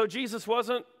 and so Jesus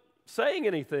wasn't saying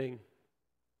anything.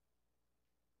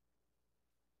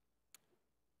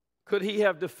 Could he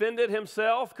have defended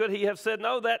himself? Could he have said,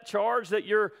 no, that charge that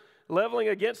you're leveling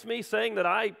against me, saying that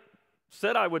I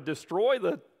said I would destroy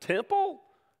the temple?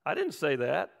 I didn't say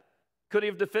that. Could he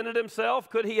have defended himself?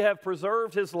 Could he have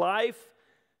preserved his life?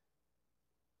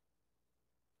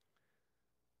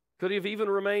 Could he have even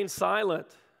remained silent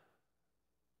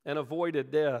and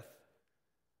avoided death?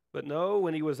 But no,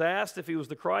 when he was asked if he was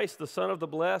the Christ, the Son of the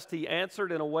Blessed, he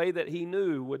answered in a way that he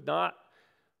knew would not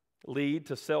lead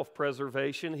to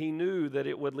self-preservation. He knew that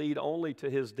it would lead only to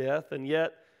his death, and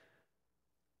yet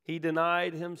he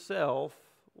denied himself,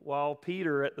 while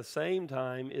Peter at the same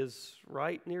time is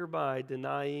right nearby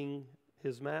denying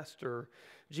his master.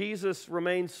 Jesus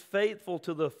remains faithful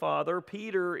to the Father.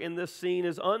 Peter in this scene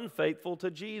is unfaithful to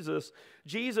Jesus.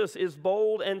 Jesus is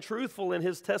bold and truthful in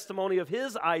his testimony of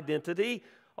his identity,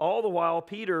 all the while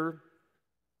Peter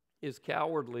is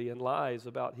cowardly and lies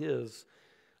about his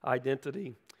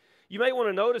identity. You may want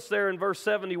to notice there in verse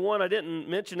 71, I didn't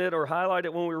mention it or highlight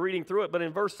it when we were reading through it, but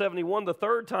in verse 71, the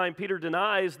third time Peter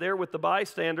denies there with the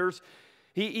bystanders,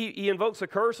 he invokes a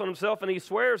curse on himself and he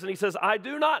swears and he says, I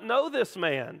do not know this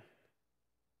man.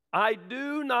 I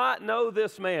do not know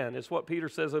this man, is what Peter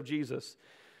says of Jesus.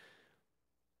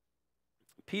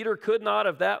 Peter could not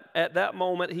have at that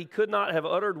moment, he could not have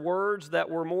uttered words that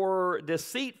were more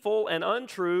deceitful and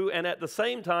untrue and at the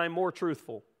same time more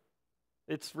truthful.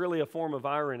 It's really a form of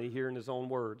irony here in his own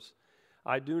words.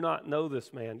 I do not know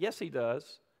this man. Yes, he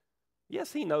does.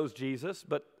 Yes, he knows Jesus,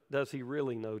 but does he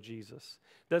really know Jesus?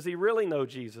 Does he really know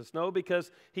Jesus? No,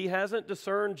 because he hasn't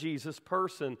discerned Jesus'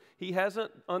 person. He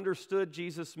hasn't understood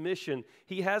Jesus' mission.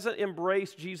 He hasn't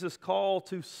embraced Jesus' call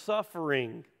to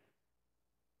suffering.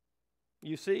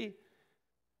 You see,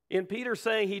 in Peter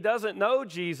saying he doesn't know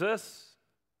Jesus,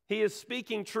 he is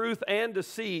speaking truth and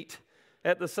deceit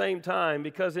at the same time,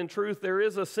 because in truth there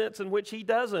is a sense in which he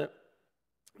doesn't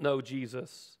know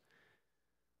Jesus.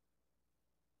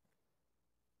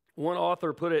 One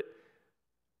author put it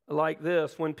like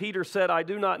this: when Peter said, I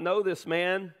do not know this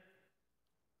man,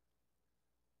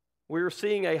 we're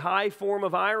seeing a high form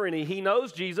of irony. He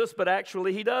knows Jesus, but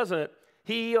actually he doesn't.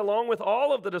 He, along with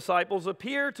all of the disciples,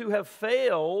 appear to have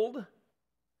failed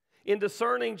in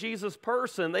discerning Jesus'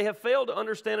 person. They have failed to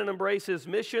understand and embrace his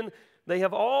mission. They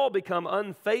have all become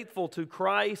unfaithful to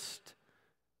Christ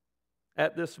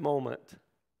at this moment.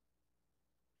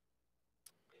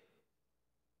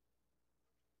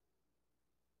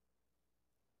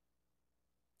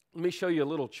 Let me show you a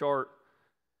little chart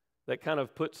that kind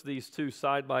of puts these two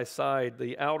side by side,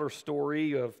 the outer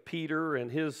story of Peter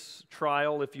and his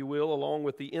trial, if you will, along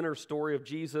with the inner story of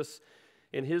Jesus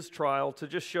in his trial, to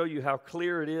just show you how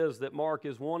clear it is that Mark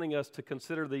is wanting us to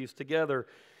consider these together.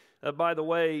 By the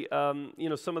way,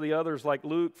 some of the others, like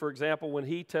Luke, for example, when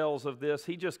he tells of this,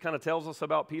 he just kind of tells us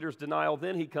about Peter's denial.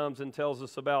 Then he comes and tells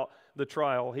us about the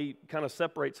trial. He kind of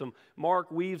separates them. Mark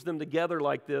weaves them together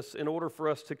like this in order for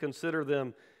us to consider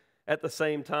them at the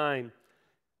same time.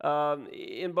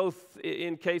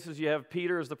 In cases, you have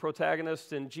Peter as the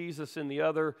protagonist and Jesus in the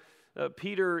other.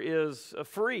 Peter is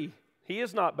free. He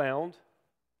is not bound.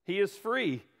 He is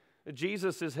free.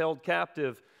 Jesus is held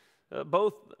captive.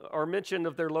 Both are mentioned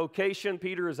of their location.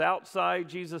 Peter is outside,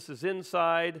 Jesus is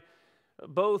inside.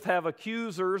 Both have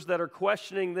accusers that are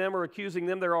questioning them or accusing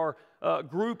them. There are a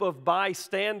group of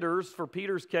bystanders for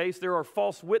Peter's case. There are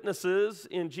false witnesses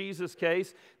in Jesus'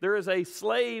 case. There is a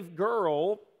slave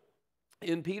girl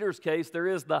in Peter's case. There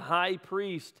is the high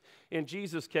priest in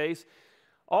Jesus' case.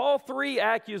 All three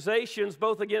accusations,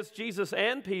 both against Jesus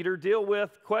and Peter, deal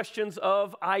with questions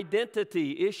of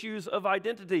identity, issues of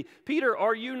identity. Peter,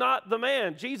 are you not the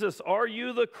man? Jesus, are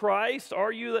you the Christ?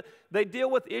 They deal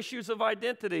with issues of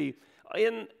identity.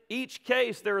 In each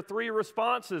case, there are three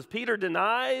responses. Peter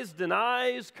denies,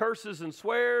 curses and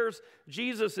swears.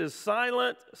 Jesus is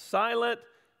silent,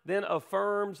 then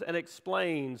affirms and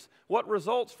explains. What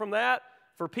results from that?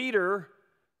 For Peter,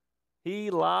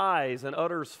 he lies and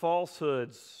utters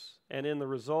falsehoods, and in the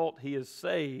result, he is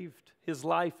saved. His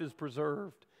life is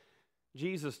preserved.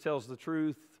 Jesus tells the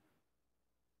truth,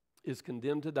 is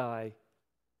condemned to die.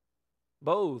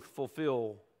 Both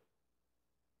fulfill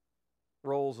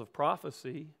roles of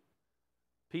prophecy.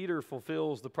 Peter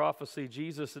fulfills the prophecy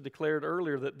Jesus had declared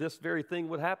earlier that this very thing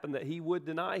would happen, that he would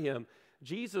deny him.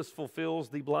 Jesus fulfills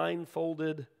the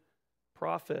blindfolded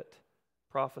prophet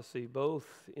prophecy, both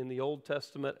in the Old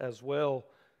Testament as well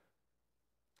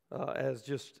as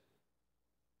just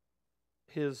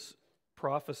his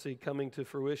prophecy coming to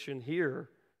fruition here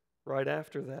right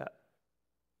after that.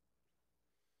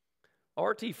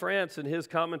 R.T. France in his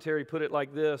commentary put it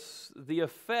like this: the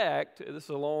effect, this is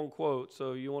a long quote,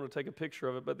 so you want to take a picture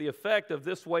of it, but the effect of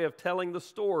this way of telling the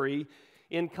story,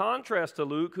 in contrast to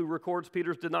Luke, who records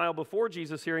Peter's denial before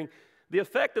Jesus' hearing, the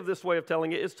effect of this way of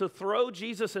telling it is to throw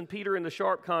Jesus and Peter into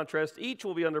sharp contrast. Each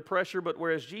will be under pressure, but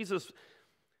whereas Jesus,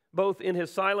 both in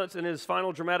his silence and his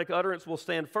final dramatic utterance, will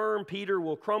stand firm, Peter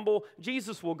will crumble.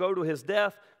 Jesus will go to his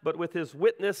death, but with his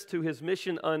witness to his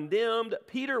mission undimmed.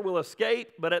 Peter will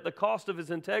escape, but at the cost of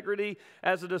his integrity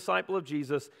as a disciple of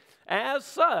Jesus. As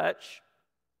such,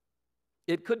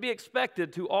 it could be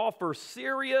expected to offer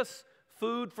serious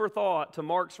food for thought to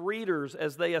Mark's readers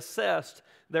as they assessed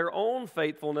their own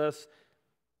faithfulness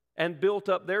and built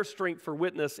up their strength for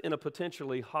witness in a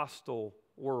potentially hostile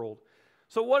world.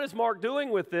 So what is Mark doing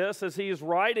with this as he is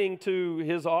writing to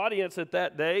his audience at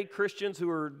that day, Christians who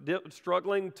are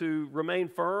struggling to remain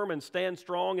firm and stand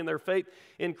strong in their faith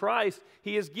in Christ?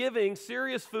 He is giving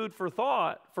serious food for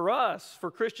thought for us,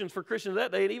 for Christians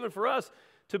that day, and even for us,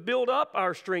 to build up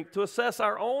our strength, to assess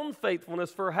our own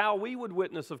faithfulness for how we would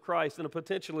witness of Christ in a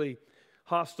potentially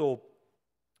hostile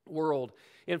world.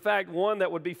 In fact, one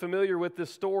that would be familiar with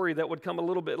this story that would come a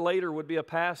little bit later would be a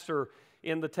pastor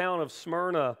in the town of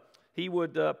Smyrna. He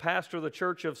would pastor the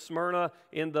church of Smyrna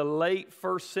in the late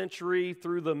first century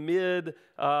through the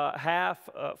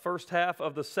first half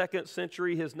of the second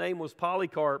century. His name was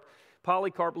Polycarp.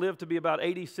 Polycarp lived to be about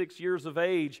 86 years of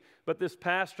age, but this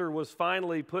pastor was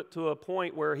finally put to a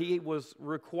point where he was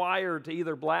required to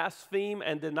either blaspheme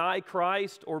and deny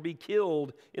Christ or be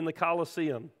killed in the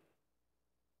Colosseum.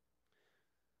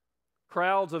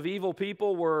 Crowds of evil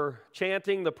people were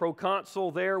chanting. The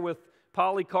proconsul there with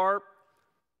Polycarp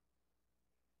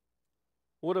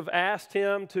would have asked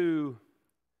him to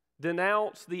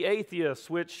denounce the atheists,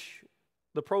 which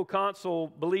the proconsul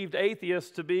believed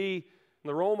atheists to be, in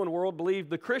the Roman world, believed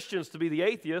the Christians to be the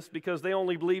atheists because they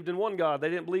only believed in one God. They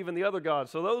didn't believe in the other God.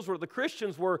 So the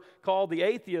Christians were called the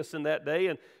atheists in that day,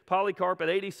 and Polycarp at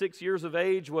 86 years of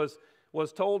age was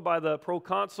told by the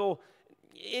proconsul,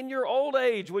 in your old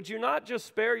age, would you not just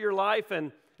spare your life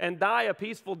and die a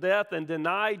peaceful death and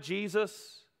deny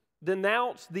Jesus,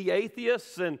 denounce the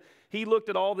atheists? And he looked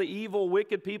at all the evil,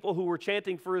 wicked people who were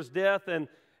chanting for his death and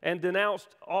denounced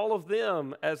all of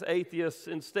them as atheists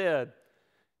instead.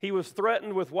 He was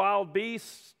threatened with wild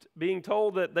beasts, being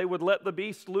told that they would let the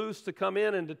beast loose to come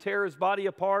in and to tear his body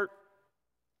apart.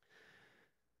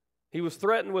 He was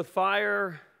threatened with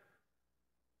fire,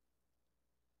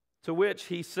 to which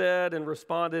he said and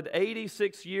responded,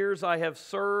 86 years I have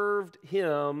served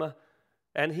him,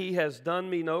 and he has done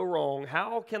me no wrong.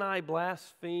 How can I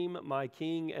blaspheme my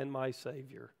King and my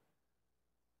Savior?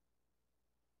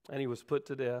 And he was put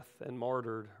to death and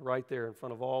martyred right there in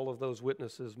front of all of those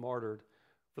witnesses, martyred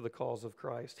for the cause of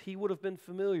Christ. He would have been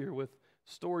familiar with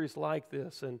stories like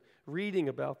this and reading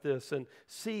about this and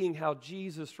seeing how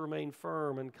Jesus remained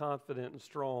firm and confident and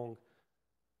strong.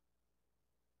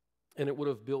 And it would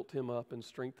have built him up and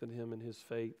strengthened him in his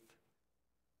faith.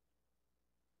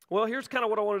 Well, here's kind of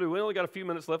what I want to do. We only got a few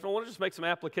minutes left. I want to just make some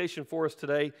application for us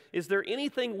today. Is there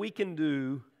anything we can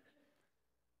do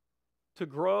to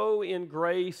grow in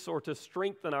grace or to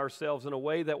strengthen ourselves in a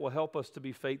way that will help us to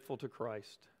be faithful to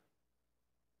Christ?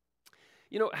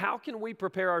 You know, how can we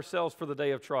prepare ourselves for the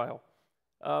day of trial?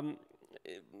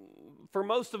 For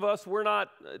most of us, we're not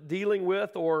dealing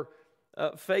with or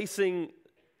facing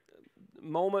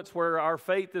moments where our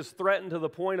faith is threatened to the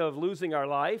point of losing our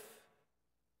life.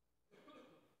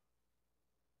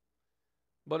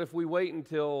 But if we wait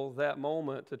until that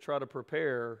moment to try to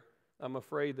prepare, I'm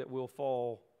afraid that we'll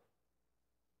fall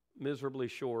miserably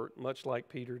short, much like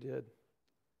Peter did.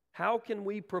 How can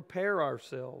we prepare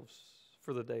ourselves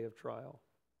for the day of trial?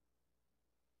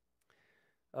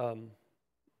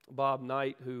 Bob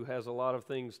Knight, who has a lot of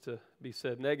things to be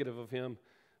said negative of him,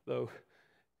 though,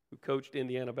 who coached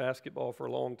Indiana basketball for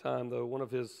a long time, though, one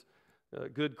of his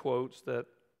good quotes that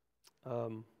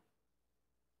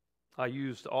I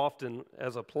used often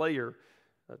as a player,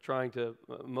 trying to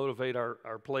motivate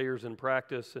our players in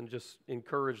practice and just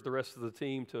encourage the rest of the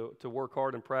team to work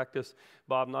hard in practice.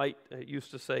 Bob Knight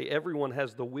used to say, everyone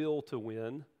has the will to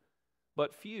win,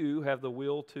 but few have the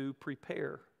will to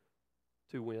prepare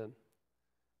to win.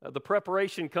 The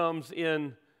preparation comes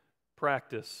in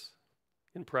practice.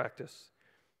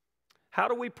 How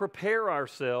do we prepare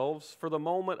ourselves for the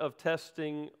moment of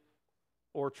testing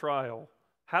or trial?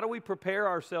 How do we prepare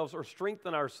ourselves or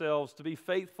strengthen ourselves to be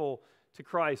faithful to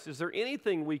Christ? Is there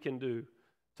anything we can do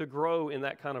to grow in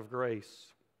that kind of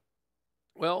grace?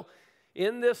 Well,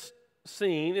 in this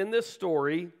scene, in this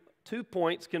story, 2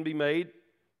 points can be made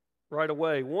right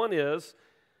away. One is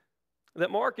that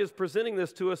Mark is presenting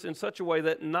this to us in such a way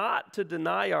that not to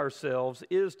deny ourselves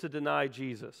is to deny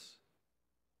Jesus.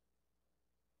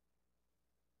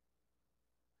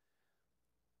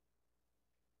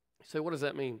 You say, what does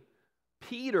that mean?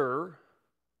 Peter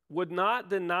would not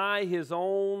deny his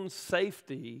own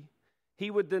safety. He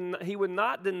would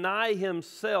not deny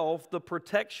himself the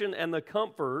protection and the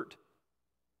comfort.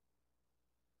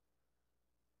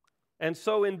 And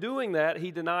so in doing that,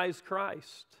 he denies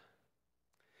Christ.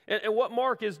 And what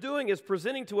Mark is doing is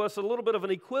presenting to us a little bit of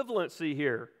an equivalency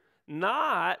here.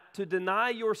 Not to deny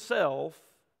yourself.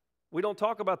 We don't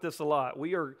talk about this a lot.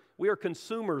 We are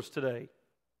consumers today.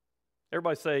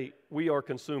 Everybody say, we are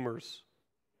consumers.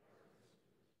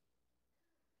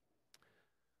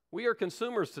 We are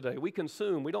consumers today. We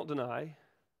consume. We don't deny.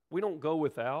 We don't go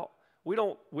without. We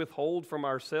don't withhold from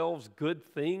ourselves good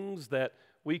things that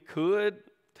we could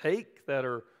take that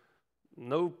are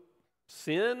no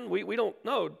sin. We don't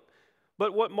know.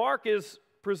 But what Mark is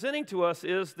presenting to us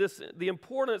is the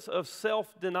importance of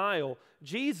self-denial.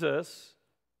 Jesus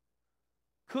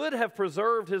could have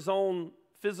preserved his own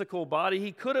physical body.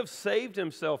 He could have saved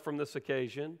himself from this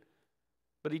occasion,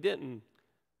 but he didn't.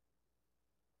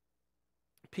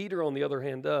 Peter, on the other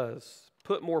hand, does.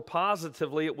 Put more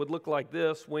positively, it would look like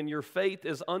this. When your faith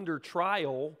is under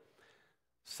trial,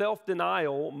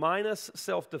 self-denial minus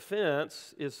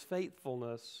self-defense is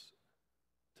faithfulness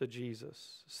to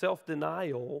Jesus.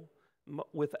 Self-denial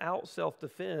without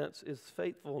self-defense is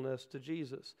faithfulness to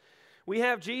Jesus. We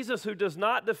have Jesus who does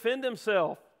not defend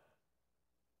himself.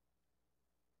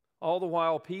 All the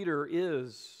while, Peter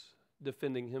is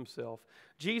defending himself.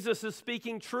 Jesus is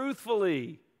speaking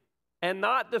truthfully and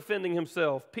not defending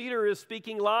himself. Peter is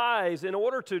speaking lies in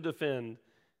order to defend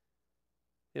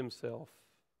himself.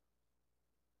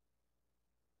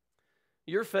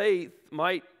 Your faith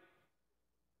might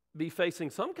be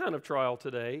facing some kind of trial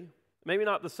today. Maybe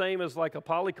not the same as like a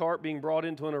Polycarp being brought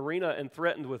into an arena and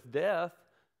threatened with death.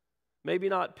 Maybe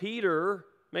not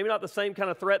the same kind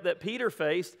of threat that Peter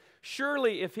faced.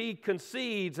 Surely if he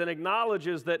concedes and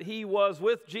acknowledges that he was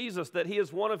with Jesus, that he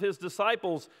is one of his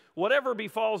disciples, whatever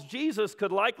befalls Jesus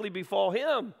could likely befall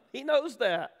him. He knows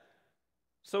that.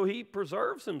 So he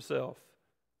preserves himself.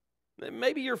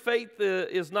 Maybe your faith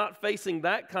is not facing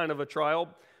that kind of a trial,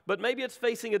 but maybe it's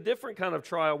facing a different kind of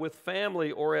trial with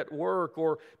family or at work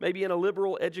or maybe in a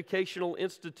liberal educational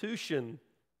institution.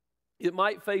 It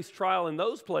might face trial in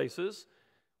those places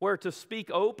where to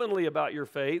speak openly about your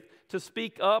faith, to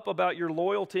speak up about your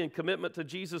loyalty and commitment to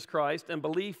Jesus Christ and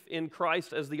belief in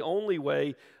Christ as the only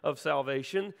way of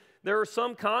salvation. There are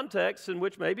some contexts in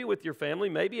which maybe with your family,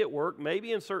 maybe at work,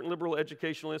 maybe in certain liberal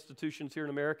educational institutions here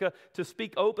in America, to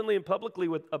speak openly and publicly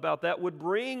about that would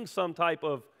bring some type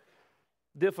of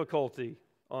difficulty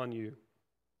on you.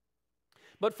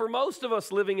 But for most of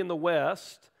us living in the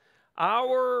West,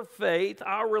 our faith,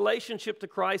 our relationship to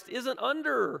Christ isn't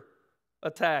under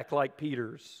attack like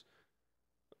Peter's.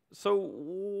 So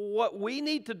what we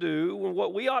need to do, and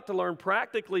what we ought to learn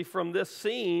practically from this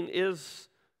scene is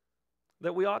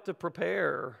that we ought to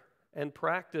prepare and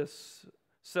practice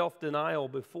self-denial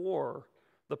before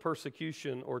the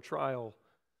persecution or trial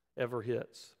ever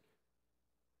hits.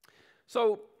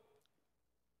 So,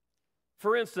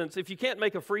 for instance, if you can't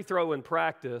make a free throw in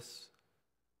practice,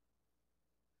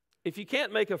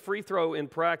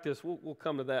 we'll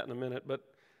come to that in a minute, but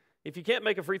if you can't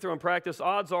make a free throw in practice,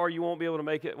 odds are you won't be able to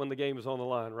make it when the game is on the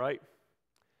line, right?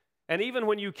 And even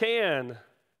when you can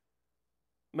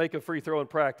make a free throw in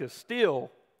practice,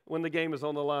 still, when the game is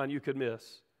on the line, you could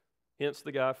miss. Hence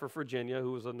the guy for Virginia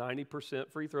who was a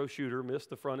 90% free throw shooter, missed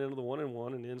the front end of the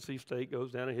 1-and-1, and NC State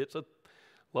goes down and hits a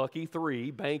lucky 3,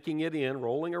 banking it in,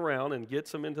 rolling around, and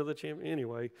gets them into the champion.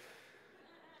 Anyway.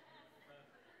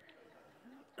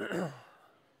 If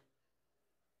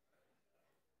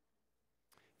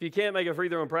you can't make a free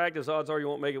throw in practice, odds are you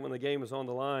won't make it when the game is on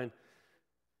the line.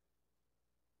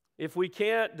 If we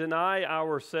can't deny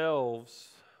ourselves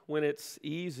when it's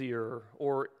easier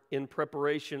or in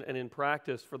preparation and in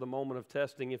practice for the moment of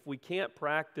testing, if we can't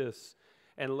practice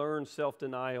and learn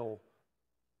self-denial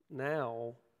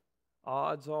now,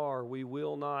 odds are we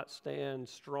will not stand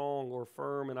strong or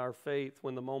firm in our faith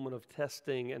when the moment of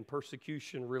testing and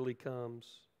persecution really comes.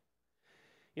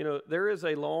 You know, there is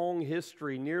a long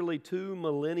history, nearly 2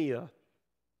 millennia.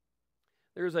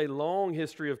 There's a long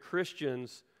history of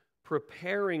Christians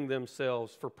preparing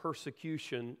themselves for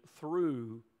persecution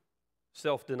through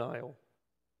self-denial.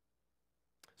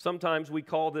 Sometimes we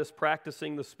call this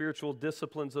practicing the spiritual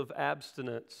disciplines of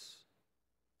abstinence,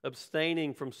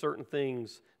 abstaining from certain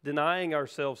things, denying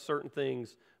ourselves certain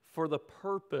things for the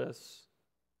purpose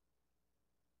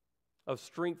of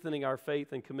strengthening our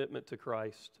faith and commitment to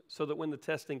Christ, so that when the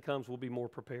testing comes, we'll be more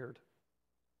prepared.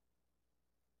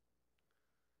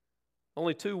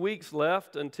 Only 2 weeks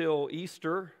left until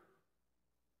Easter.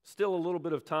 Still a little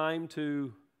bit of time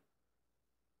to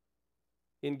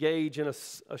engage in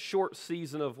a short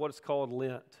season of what's called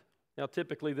Lent. Now,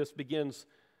 typically this begins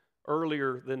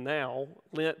earlier than now.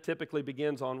 Lent typically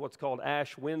begins on what's called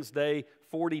Ash Wednesday,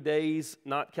 40 days,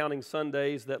 not counting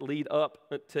Sundays, that lead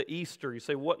up to Easter. You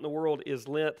say, what in the world is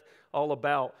Lent all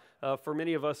about? For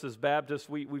many of us as Baptists,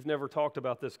 we've never talked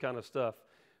about this kind of stuff.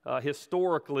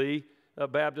 Historically,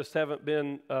 Baptists haven't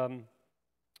been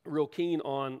real keen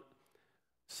on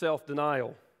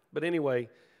self-denial. But anyway,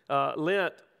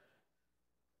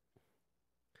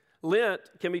 Lent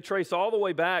can be traced all the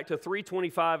way back to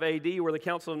 325 AD, where the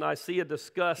Council of Nicaea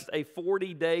discussed a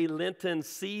 40-day Lenten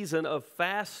season of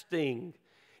fasting.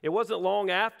 It wasn't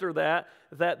long after that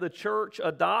the church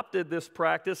adopted this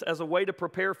practice as a way to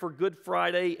prepare for Good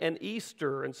Friday and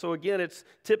Easter. And so again,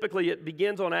 it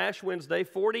begins on Ash Wednesday,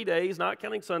 40 days, not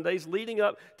counting Sundays, leading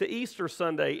up to Easter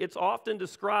Sunday. It's often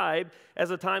described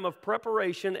as a time of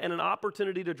preparation and an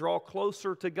opportunity to draw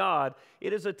closer to God.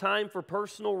 It is a time for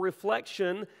personal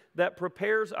reflection that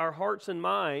prepares our hearts and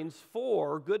minds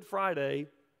for Good Friday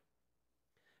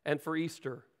and for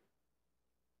Easter.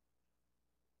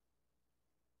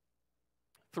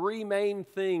 3 main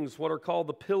things, what are called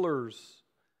the pillars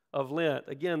of Lent.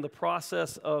 Again, the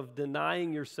process of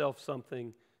denying yourself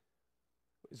something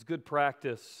is good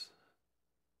practice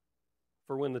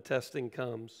for when the testing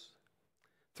comes.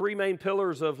 3 main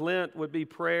pillars of Lent would be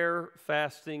prayer,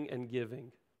 fasting, and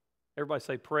giving. Everybody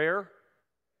say prayer,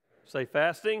 say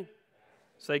fasting,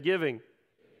 say giving.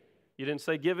 You didn't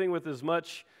say giving with as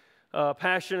much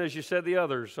passion as you said the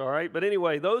others, all right? But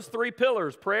anyway, those 3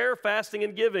 pillars, prayer, fasting,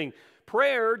 and giving.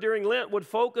 Prayer during Lent would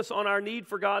focus on our need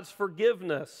for God's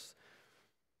forgiveness.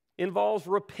 Involves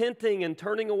repenting and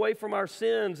turning away from our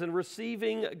sins and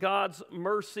receiving God's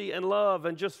mercy and love,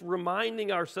 and just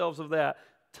reminding ourselves of that.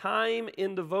 Time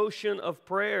in devotion of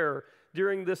prayer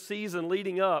during this season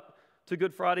leading up to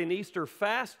Good Friday and Easter.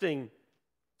 Fasting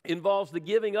involves the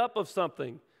giving up of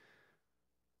something.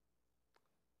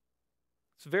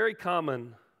 It's very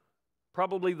common,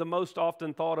 probably the most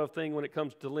often thought of thing when it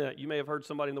comes to Lent. You may have heard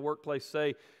somebody in the workplace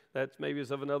say that maybe is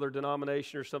of another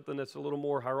denomination or something that's a little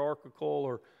more hierarchical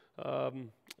or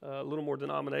a little more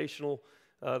denominational.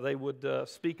 They would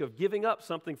speak of giving up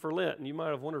something for Lent, and you might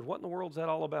have wondered, what in the world is that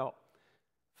all about?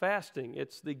 Fasting,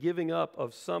 it's the giving up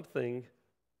of something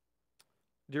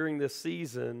during this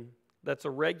season that's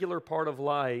a regular part of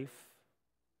life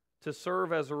to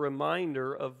serve as a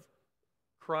reminder of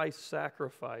Christ's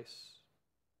sacrifice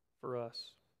for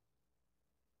us.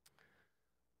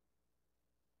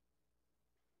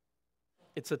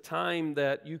 It's a time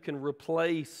that you can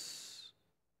replace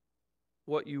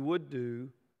what you would do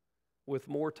with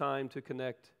more time to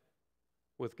connect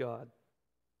with God.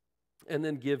 And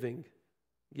then giving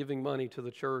money to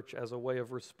the church as a way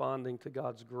of responding to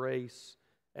God's grace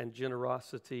and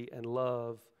generosity and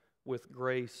love with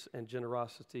grace and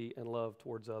generosity and love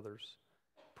towards others.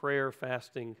 Prayer,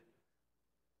 fasting,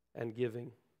 and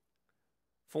giving.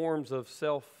 Forms of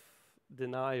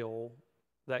self-denial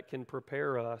that can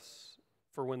prepare us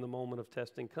for when the moment of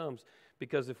testing comes.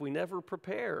 Because if we never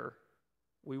prepare,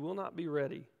 we will not be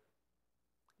ready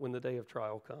when the day of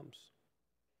trial comes.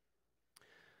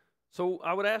 So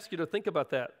I would ask you to think about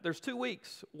that. There's 2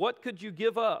 weeks. What could you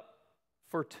give up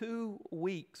for 2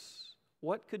 weeks?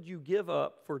 What could you give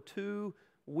up for 2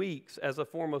 weeks as a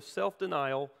form of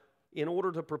self-denial in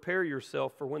order to prepare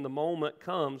yourself for when the moment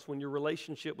comes when your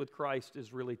relationship with Christ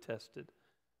is really tested?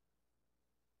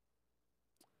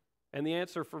 And the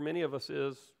answer for many of us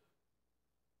is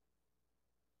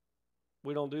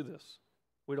we don't do this.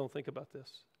 We don't think about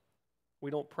this. We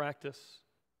don't practice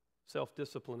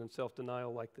self-discipline and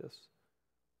self-denial like this.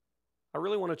 I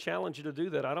really want to challenge you to do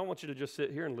that. I don't want you to just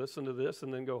sit here and listen to this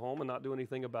and then go home and not do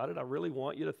anything about it. I really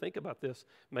want you to think about this.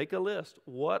 Make a list.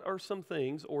 What are some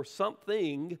things or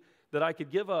something that I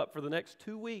could give up for the next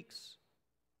 2 weeks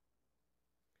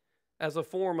as a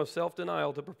form of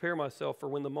self-denial to prepare myself for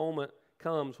when the moment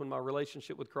comes when my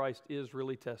relationship with Christ is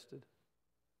really tested?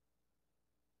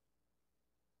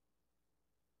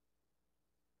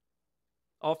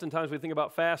 Oftentimes we think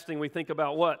about fasting, we think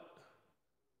about what?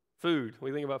 Food.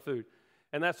 We think about food.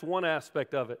 And that's one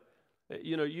aspect of it.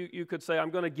 You know, you could say,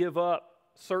 I'm going to give up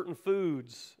certain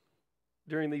foods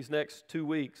during these next 2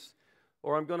 weeks.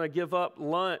 Or I'm going to give up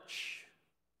lunch.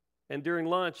 And during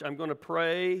lunch, I'm going to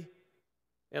pray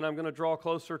and I'm going to draw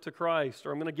closer to Christ.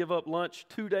 Or I'm going to give up lunch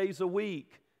 2 days a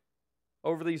week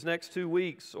over these next 2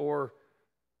 weeks. Or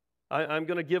I'm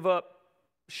going to give up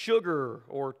sugar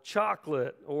or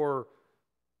chocolate or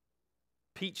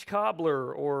peach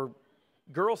cobbler or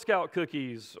Girl Scout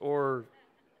cookies or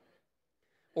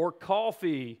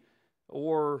coffee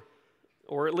or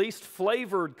at least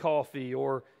flavored coffee.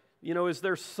 Or, you know, is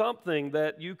there something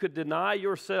that you could deny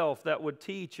yourself that would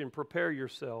teach and prepare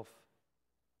yourself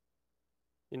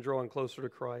in drawing closer to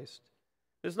Christ?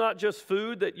 It's not just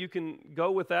food that you can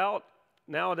go without.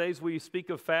 Nowadays we speak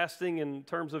of fasting in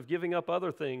terms of giving up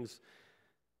other things.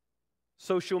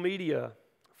 Social media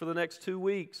for the next 2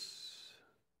 weeks.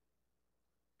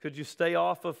 Could you stay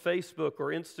off of Facebook or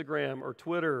Instagram or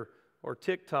Twitter or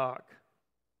TikTok?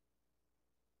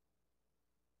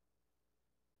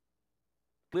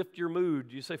 Lift your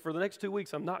mood. You say, for the next 2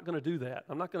 weeks, I'm not going to do that.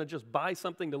 I'm not going to just buy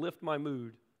something to lift my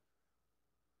mood.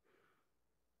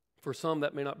 For some,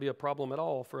 that may not be a problem at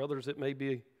all. For others, it may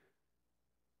be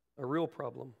a real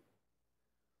problem.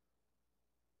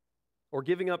 Or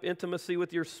giving up intimacy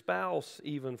with your spouse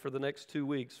even for the next 2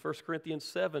 weeks. 1 Corinthians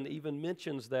 7 even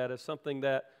mentions that as something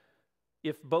that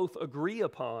if both agree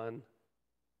upon,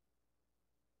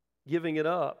 giving it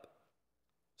up,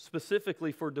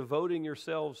 specifically for devoting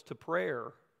yourselves to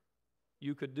prayer,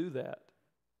 you could do that.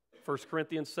 1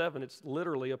 Corinthians 7, it's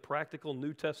literally a practical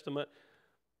New Testament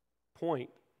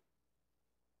point.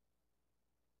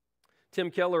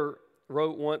 Tim Keller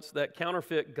wrote once that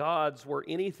counterfeit gods were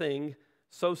anything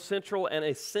so central and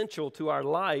essential to our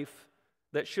life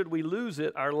that should we lose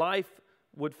it, our life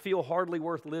would feel hardly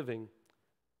worth living.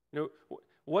 You know,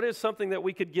 what is something that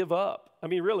we could give up? I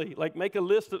mean, really, like make a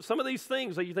list of some of these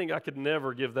things that you think, I could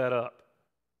never give that up.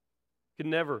 Could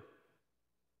never.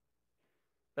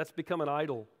 That's become an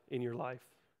idol in your life.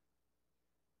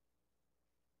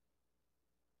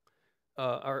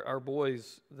 Our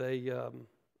boys, they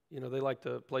like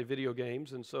to play video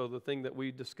games, and so the thing that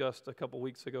we discussed a couple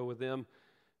weeks ago with them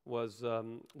was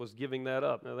giving that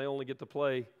up. Now, they only get to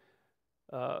play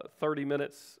 30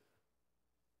 minutes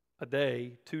a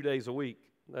day, 2 days a week.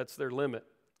 That's their limit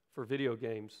for video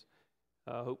games.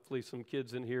 Hopefully some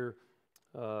kids in here,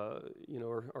 are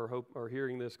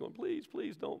hearing this going, please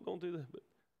don't do that.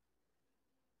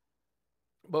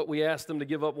 But we asked them to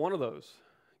give up one of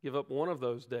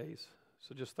those days.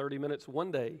 So just 30 minutes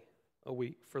one day a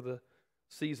week for the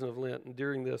season of Lent, and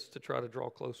during this to try to draw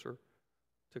closer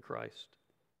to Christ.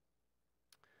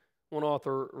 One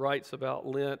author writes about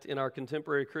Lent: in our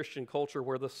contemporary Christian culture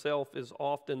where the self is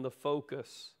often the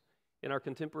focus,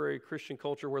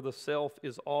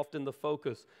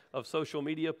 of social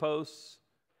media posts,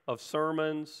 of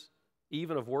sermons,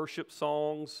 even of worship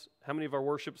songs. How many of our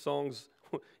worship songs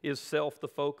is self the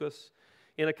focus?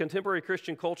 In a contemporary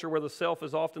Christian culture where the self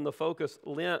is often the focus,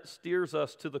 Lent steers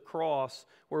us to the cross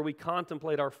where we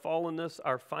contemplate our fallenness,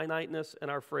 our finiteness,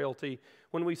 and our frailty.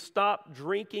 When we stop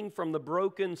drinking from the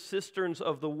broken cisterns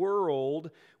of the world,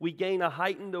 we gain a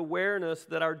heightened awareness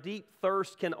that our deep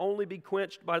thirst can only be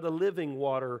quenched by the living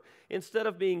water. Instead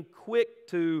of being quick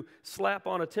to slap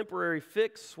on a temporary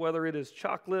fix, whether it is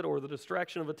chocolate or the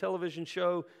distraction of a television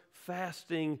show,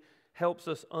 fasting helps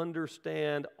us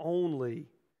understand only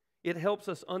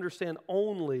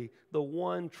the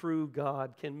one true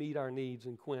God can meet our needs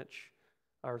and quench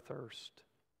our thirst.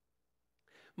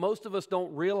 Most of us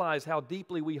don't realize how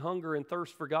deeply we hunger and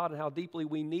thirst for God and how deeply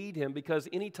we need Him, because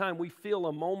anytime we feel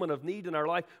a moment of need in our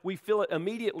life, we fill it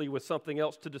immediately with something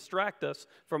else to distract us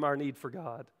from our need for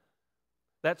God.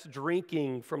 That's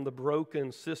drinking from the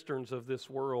broken cisterns of this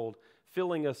world,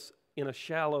 filling us in a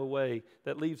shallow way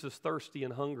that leaves us thirsty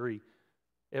and hungry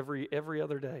every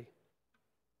other day.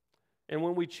 And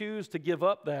when we choose to give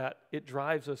up that, it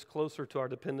drives us closer to our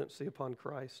dependency upon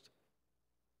Christ.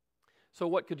 So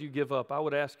what could you give up? I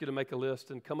would ask you to make a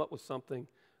list and come up with something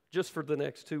just for the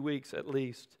next 2 weeks at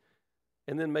least,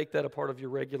 and then make that a part of your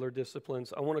regular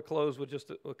disciplines. I want to close with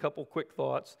just a couple quick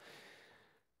thoughts.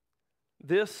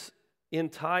 This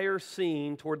entire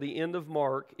scene toward the end of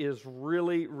Mark is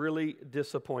really, really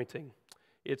disappointing.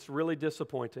 It's really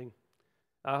disappointing.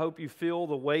 I hope you feel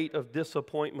the weight of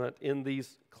disappointment in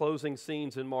these closing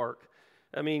scenes in Mark.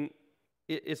 I mean,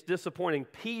 it's disappointing.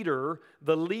 Peter,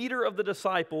 the leader of the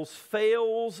disciples,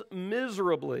 fails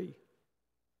miserably.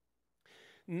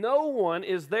 No one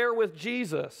is there with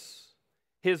Jesus.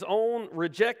 His own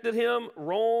rejected him.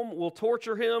 Rome will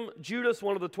torture him. Judas,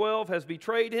 one of the 12, has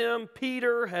betrayed him.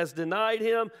 Peter has denied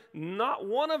him. Not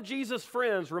one of Jesus'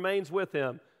 friends remains with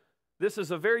him. This is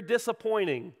a very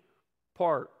disappointing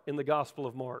part in the Gospel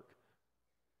of Mark.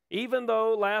 Even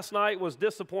though last night was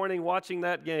disappointing watching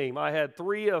that game, I had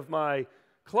 3 of my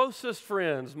closest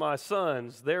friends, my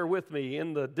sons, there with me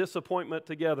in the disappointment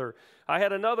together. I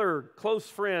had another close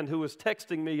friend who was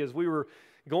texting me as we were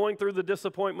going through the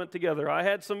disappointment together. I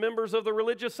had some members of the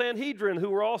religious Sanhedrin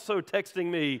who were also texting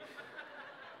me.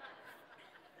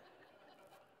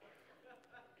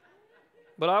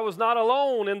 But I was not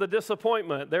alone in the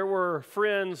disappointment. There were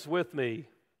friends with me.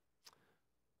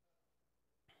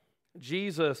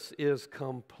 Jesus is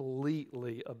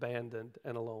completely abandoned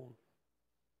and alone.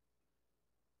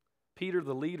 Peter,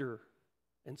 the leader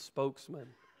and spokesman,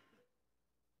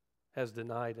 has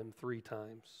denied him 3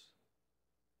 times.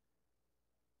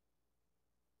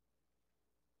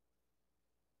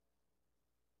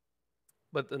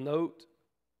 But the note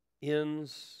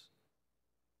ends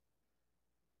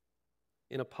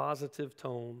in a positive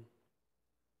tone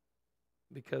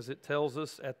because it tells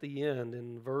us at the end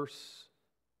in verse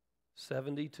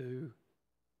 72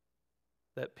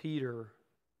 that Peter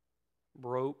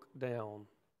broke down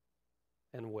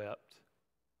and wept.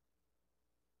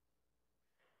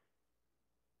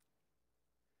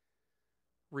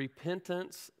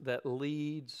 Repentance that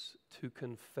leads to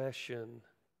confession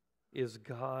is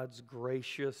God's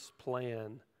gracious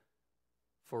plan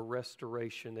for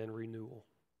restoration and renewal.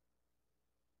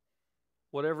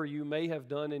 Whatever you may have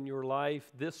done in your life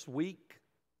this week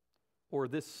or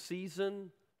this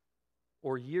season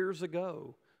or years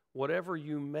ago, whatever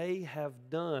you may have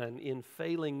done in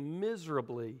failing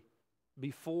miserably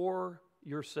before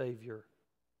your Savior,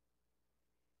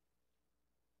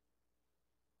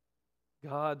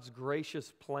 God's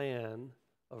gracious plan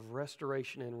of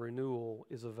restoration and renewal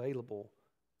is available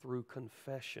through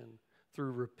confession,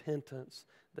 through repentance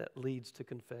that leads to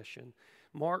confession.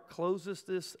 Mark closes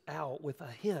this out with a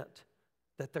hint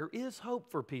that there is hope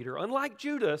for Peter. Unlike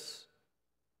Judas,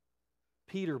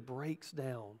 Peter breaks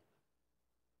down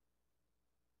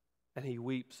and he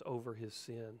weeps over his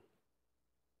sin.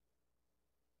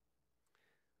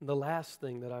 The last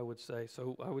thing that I would say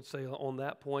on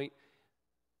that point,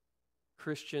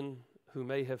 Christian who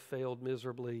may have failed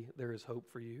miserably, there is hope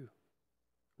for you.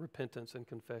 Repentance and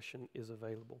confession is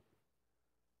available.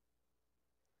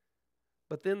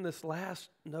 But then this last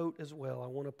note as well I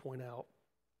want to point out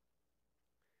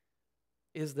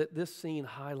is that this scene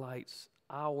highlights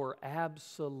our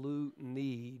absolute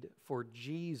need for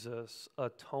Jesus'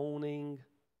 atoning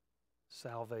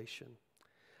salvation.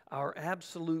 Our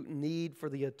absolute need for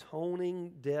the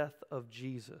atoning death of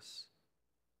Jesus.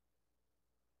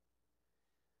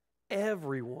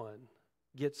 Everyone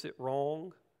gets it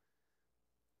wrong.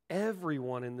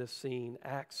 Everyone in this scene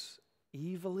acts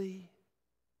evilly.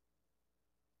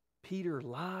 Peter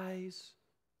lies.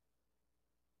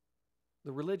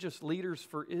 The religious leaders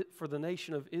for the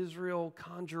nation of Israel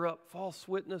conjure up false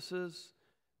witnesses,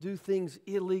 do things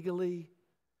illegally.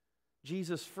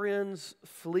 Jesus' friends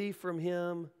flee from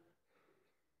him.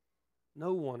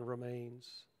 No one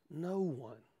remains.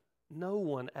 No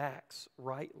one acts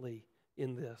rightly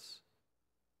in this.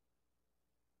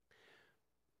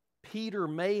 Peter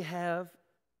may have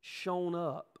shown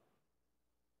up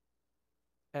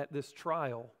at this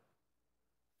trial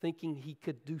thinking he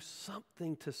could do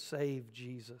something to save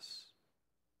Jesus.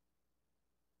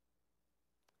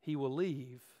 He will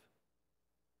leave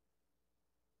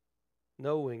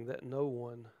knowing that no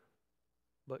one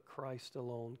but Christ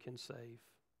alone can save.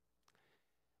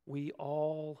 We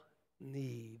all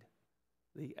need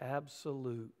the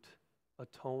absolute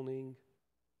atoning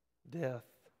death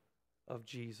of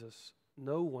Jesus.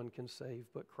 No one can save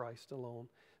but Christ alone.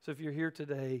 So if you're here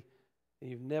today and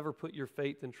you've never put your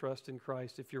faith and trust in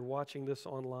Christ, if you're watching this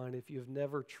online, if you've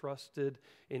never trusted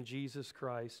in Jesus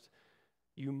Christ,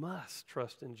 you must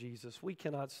trust in Jesus. We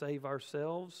cannot save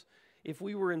ourselves. if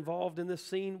we were involved in this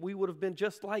scene, we would have been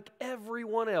just like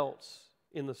everyone else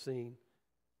in the scene.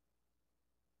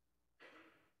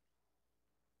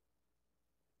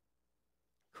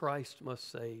 Christ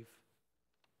must save,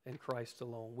 and Christ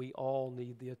alone. We all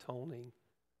need the atoning,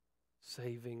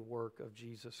 saving work of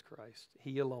Jesus Christ.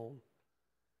 He alone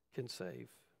can save.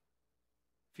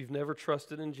 If you've never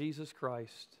trusted in Jesus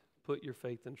Christ, put your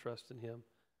faith and trust in Him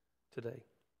today.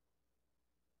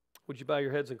 Would you bow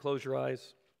your heads and close your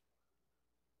eyes?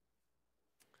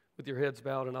 With your heads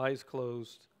bowed and eyes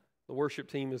closed, the worship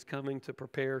team is coming to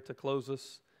prepare to close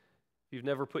us. If you've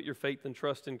never put your faith and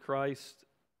trust in Christ,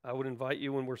 I would invite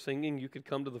you when we're singing, you could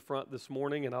come to the front this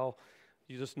morning and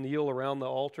you just kneel around the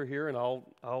altar here and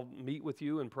I'll meet with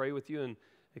you and pray with you and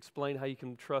explain how you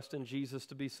can trust in Jesus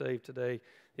to be saved today.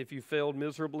 If you failed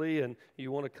miserably and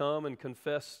you want to come and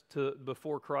confess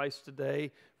before Christ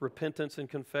today, repentance and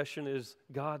confession is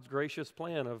God's gracious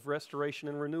plan of restoration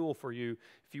and renewal for you.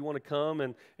 If you want to come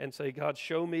and say, God,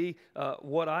 show me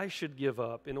what I should give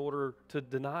up in order to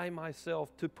deny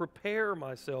myself, to prepare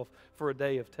myself for a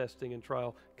day of testing and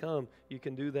trial, come. You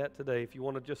can do that today. If you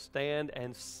want to just stand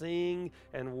and sing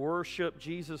and worship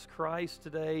Jesus Christ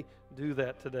today, do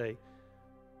that today.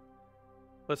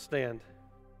 Let's stand.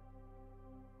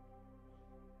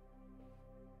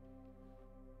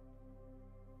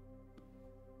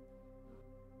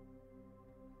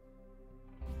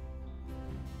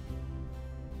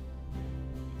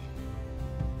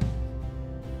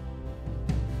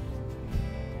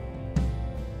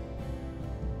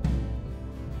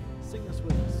 Sing this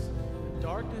with us. When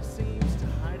darkness seems to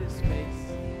hide His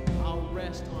face, I'll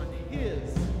rest on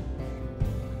His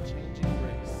unchanging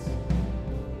grace.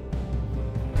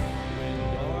 When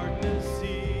darkness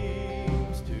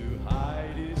seems to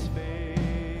hide His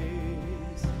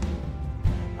face,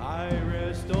 I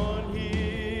rest on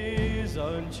His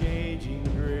unchanging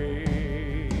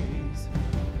grace.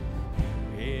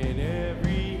 In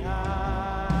every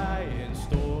high and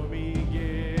stormy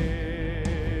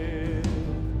gale,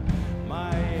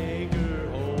 my anchor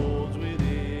holds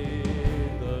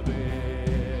within the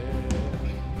veil.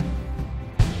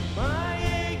 My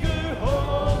anchor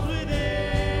holds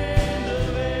within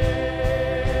the veil.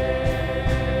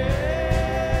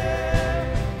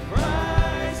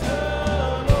 Christ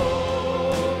alone,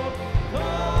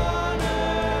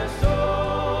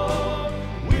 cornerstone,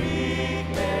 weak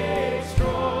made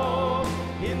strong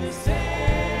in the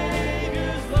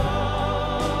Savior's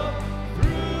love.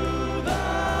 Through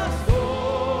the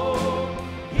storm,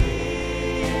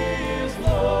 He is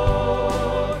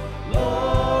Lord,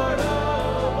 Lord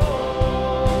of all.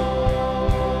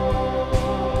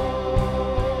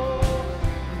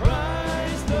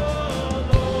 Christ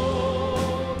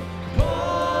alone,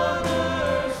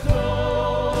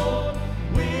 cornerstone,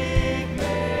 weak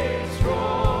made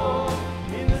strong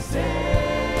in the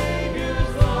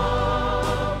Savior's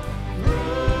love.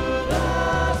 Through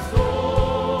the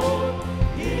storm,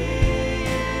 He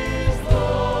is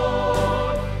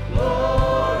Lord,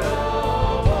 Lord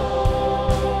of all.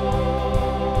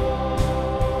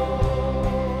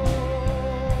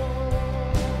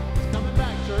 It's coming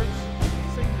back, church.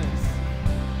 Sing this.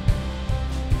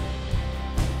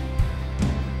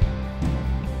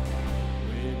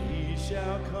 When He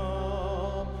shall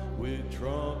come with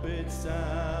trumpet sound,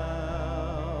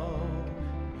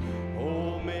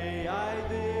 oh, may I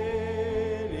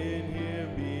then in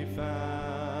Him be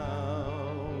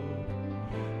found,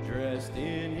 dressed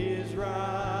in His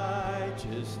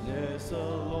righteousness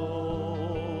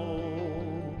alone,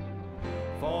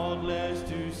 faultless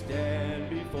to stand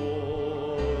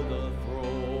before the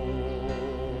throne.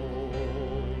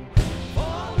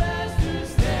 Faultless to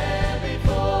stand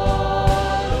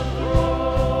before the throne.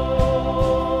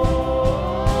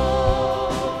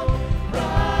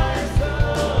 Christ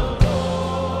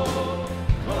alone,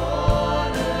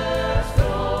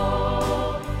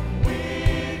 cornerstone,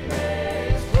 weak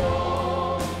made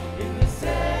strong in the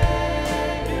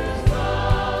Savior's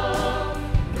love.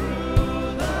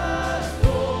 Through the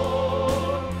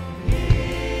storm,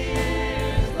 He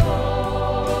is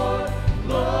Lord,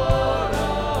 Lord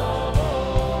of all.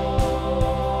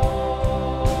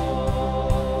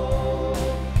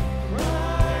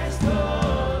 Christ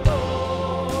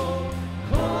alone,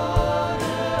 cornerstone,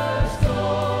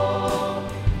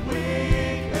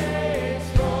 weak made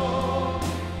strong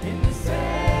in the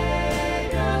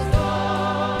Savior's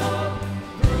love.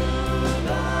 Through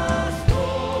the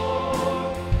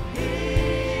storm, He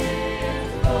is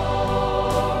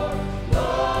Lord,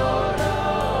 Lord of all.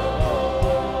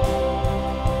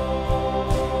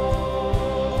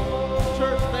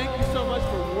 Church, thank you so much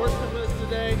for worshiping with us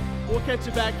today. We'll catch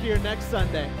you back here next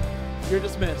Sunday. You're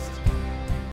dismissed.